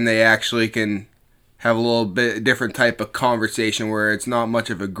there and they actually can have a little bit different type of conversation where it's not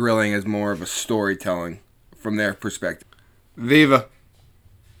much of a grilling as more of a storytelling from their perspective. Viva.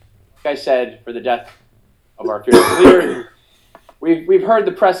 Like I said, for the death of our fearless leader, we've heard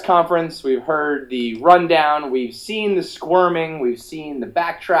the press conference, we've heard the rundown, we've seen the squirming, we've seen the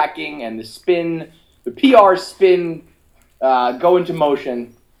backtracking and the spin, the PR spin go into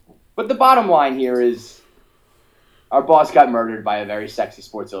motion. But the bottom line here is our boss got murdered by a very sexy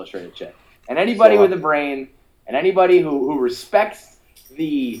Sports Illustrated chick. And anybody with a brain and anybody who respects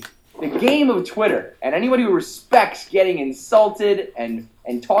the game of Twitter and anybody who respects getting insulted and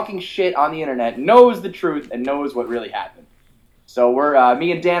talking shit on the internet knows the truth and knows what really happened. So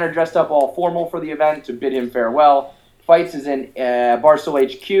me and Dan are dressed up all formal for the event to bid him farewell. Fights is in Barstool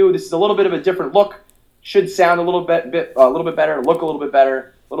HQ. This is a little bit of a different look. Should sound a little bit better, look a little bit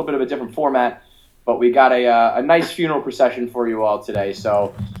better, a little bit of a different format. But we got a nice funeral procession for you all today.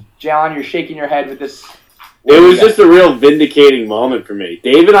 So, John, you're shaking your head with this. It was just a real vindicating moment for me.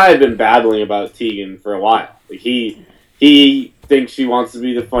 Dave and I have been battling about Teigen for a while. Like he thinks she wants to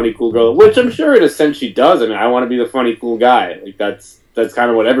be the funny, cool girl, which I'm sure in a sense she does. I mean, I want to be the funny, cool guy. Like that's kind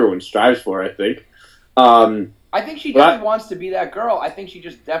of what everyone strives for, I think. I think she definitely wants to be that girl. I think she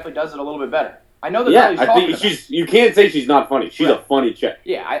just definitely does it a little bit better. I know that. Yeah, I think you can't say she's not funny. She's a funny chick.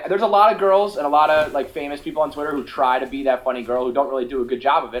 Yeah, there's a lot of girls and a lot of like famous people on Twitter who try to be that funny girl who don't really do a good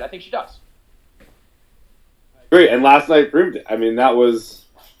job of it. I think she does. Great, and last night proved it. I mean, that was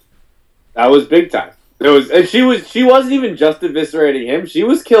big time. And she wasn't even just eviscerating him. She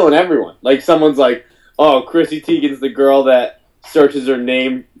was killing everyone. Like someone's like, "Oh, Chrissy Teigen's the girl that searches her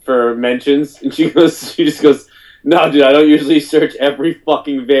name for mentions," and she just goes. No, dude, I don't usually search every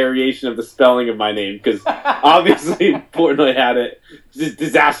fucking variation of the spelling of my name, because obviously Portnoy had it just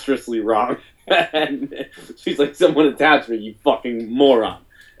disastrously wrong. And she's like, someone attached me, you fucking moron.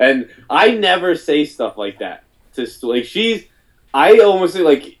 And I never say stuff like that. I almost say,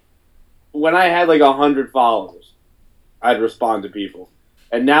 like, when I had like 100 followers, I'd respond to people.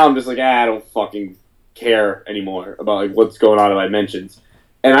 And now I'm just like, I don't fucking care anymore about like what's going on in my mentions.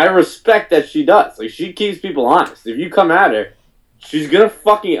 And I respect that she does. Like, she keeps people honest. If you come at her, she's gonna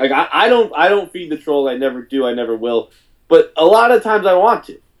fucking like. I don't feed the troll. I never do. I never will. But a lot of times I want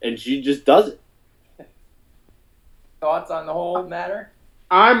to, and she just does it. Thoughts on the whole matter?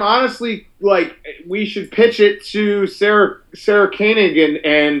 I'm honestly like, we should pitch it to Sarah Koenig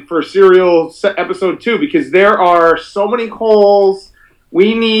and for Serial episode 2, because there are so many holes.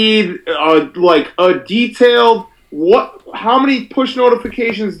 We need like a detailed. How many push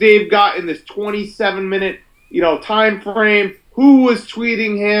notifications Dave got in this 27-minute, time frame? Who was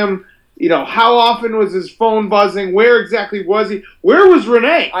tweeting him? How often was his phone buzzing? Where exactly was he? Where was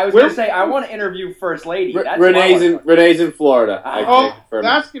Renee? I was going to say, I want to interview First Lady. Renee's in Florida.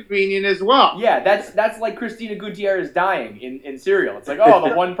 That's convenient as well. Yeah, that's like Christina Gutierrez dying in Serial. It's like, oh,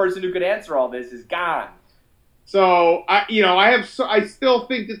 the one person who could answer all this is gone. So I still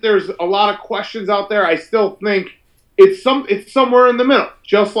think that there's a lot of questions out there. I still think it's somewhere in the middle.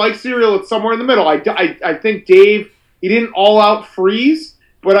 Just like Serial, it's somewhere in the middle. I think Dave, he didn't all out freeze,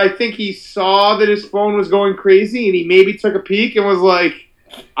 but I think he saw that his phone was going crazy and he maybe took a peek and was like,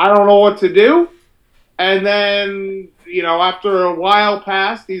 I don't know what to do. And then, after a while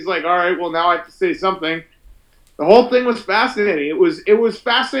passed, he's like, all right, well, now I have to say something. The whole thing was fascinating. It was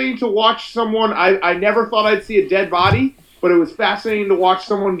fascinating to watch someone. I never thought I'd see a dead body, but it was fascinating to watch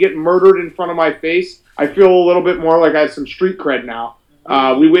someone get murdered in front of my face. I feel a little bit more like I have some street cred now.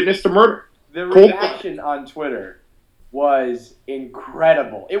 We witnessed a murder. The reaction on Twitter was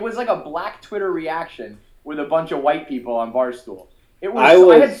incredible. It was like a black Twitter reaction with a bunch of white people on Barstool. I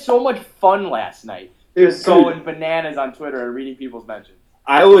had so much fun last night. Just Dude. going bananas on Twitter and reading people's mentions.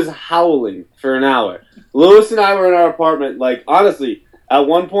 I was howling for an hour. Lewis and I were in our apartment. Like, honestly, at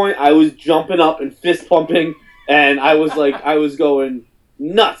one point, I was jumping up and fist pumping, and I was going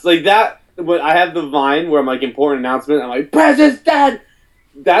nuts. Like that, when I have the Vine where I'm like, important announcement, I'm like, President's dead!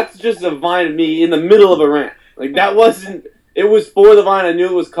 That's just a Vine of me in the middle of a rant. Like, that wasn't, it was for the Vine, I knew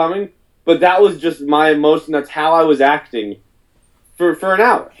it was coming, but that was just my emotion. That's how I was acting for an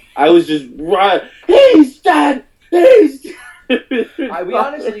hour. I was just, he's dead! He's dead!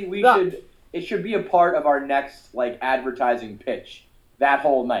 It should be a part of our next like advertising pitch that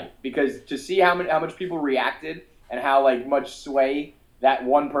whole night, because to see how much people reacted and how like much sway that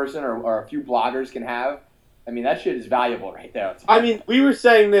one person or a few bloggers can have, I mean that shit is valuable right there. I mean, we were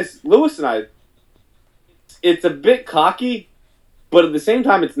saying this, Lewis and I. It's a bit cocky, but at the same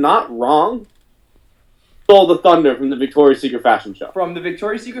time, it's not wrong. Stole the thunder from the Victoria's Secret fashion show. From the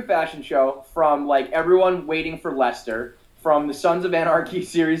Victoria's Secret fashion show, from like everyone waiting for Lester. From the Sons of Anarchy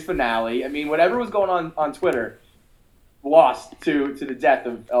series finale. I mean, whatever was going on Twitter lost to the death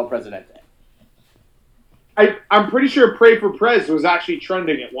of El Presidente. I'm pretty sure Pray for Prez was actually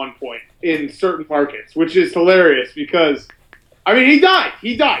trending at one point in certain markets, which is hilarious because, I mean, he died.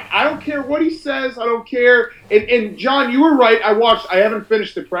 He died. I don't care what he says. I don't care. And John, you were right. I haven't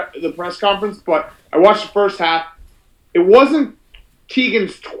finished the press conference, but I watched the first half. It wasn't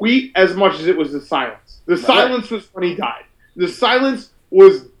Teigen's tweet as much as it was the silence. The silence was when he died. The silence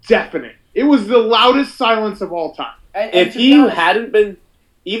was deafening. It was the loudest silence of all time. And if he hadn't been,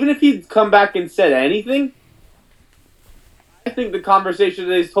 even if he'd come back and said anything, I think the conversation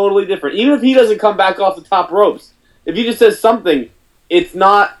today is totally different. Even if he doesn't come back off the top ropes, if he just says something, it's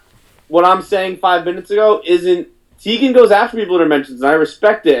not what I'm saying 5 minutes ago. Isn't Teigen goes after people that are mentions, and I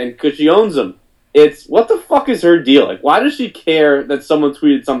respect it, and because she owns them. It's what the fuck is her deal? Like, why does she care that someone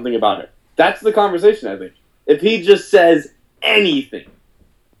tweeted something about her? That's the conversation, I think. If he just says anything.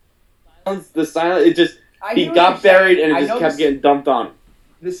 The silence, it just, he got buried and it just kept getting dumped on him.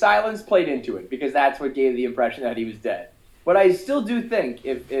 The silence played into it because that's what gave the impression that he was dead. But I still do think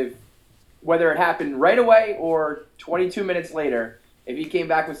if whether it happened right away or 22 minutes later, if he came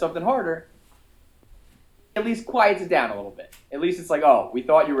back with something harder, at least quiets it down a little bit. At least it's like, oh, we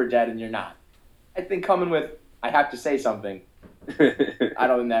thought you were dead and you're not. I think coming with, I have to say something, I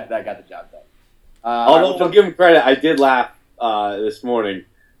don't think that got the job done. Although, I'll give him credit, I did laugh this morning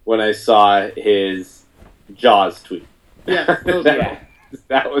when I saw his Jaws tweet. Yeah,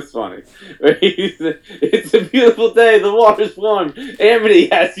 that was funny. It's a beautiful day, the water's warm.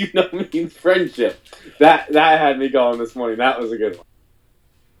 Amity, as you know, means friendship. That had me going this morning. That was a good one.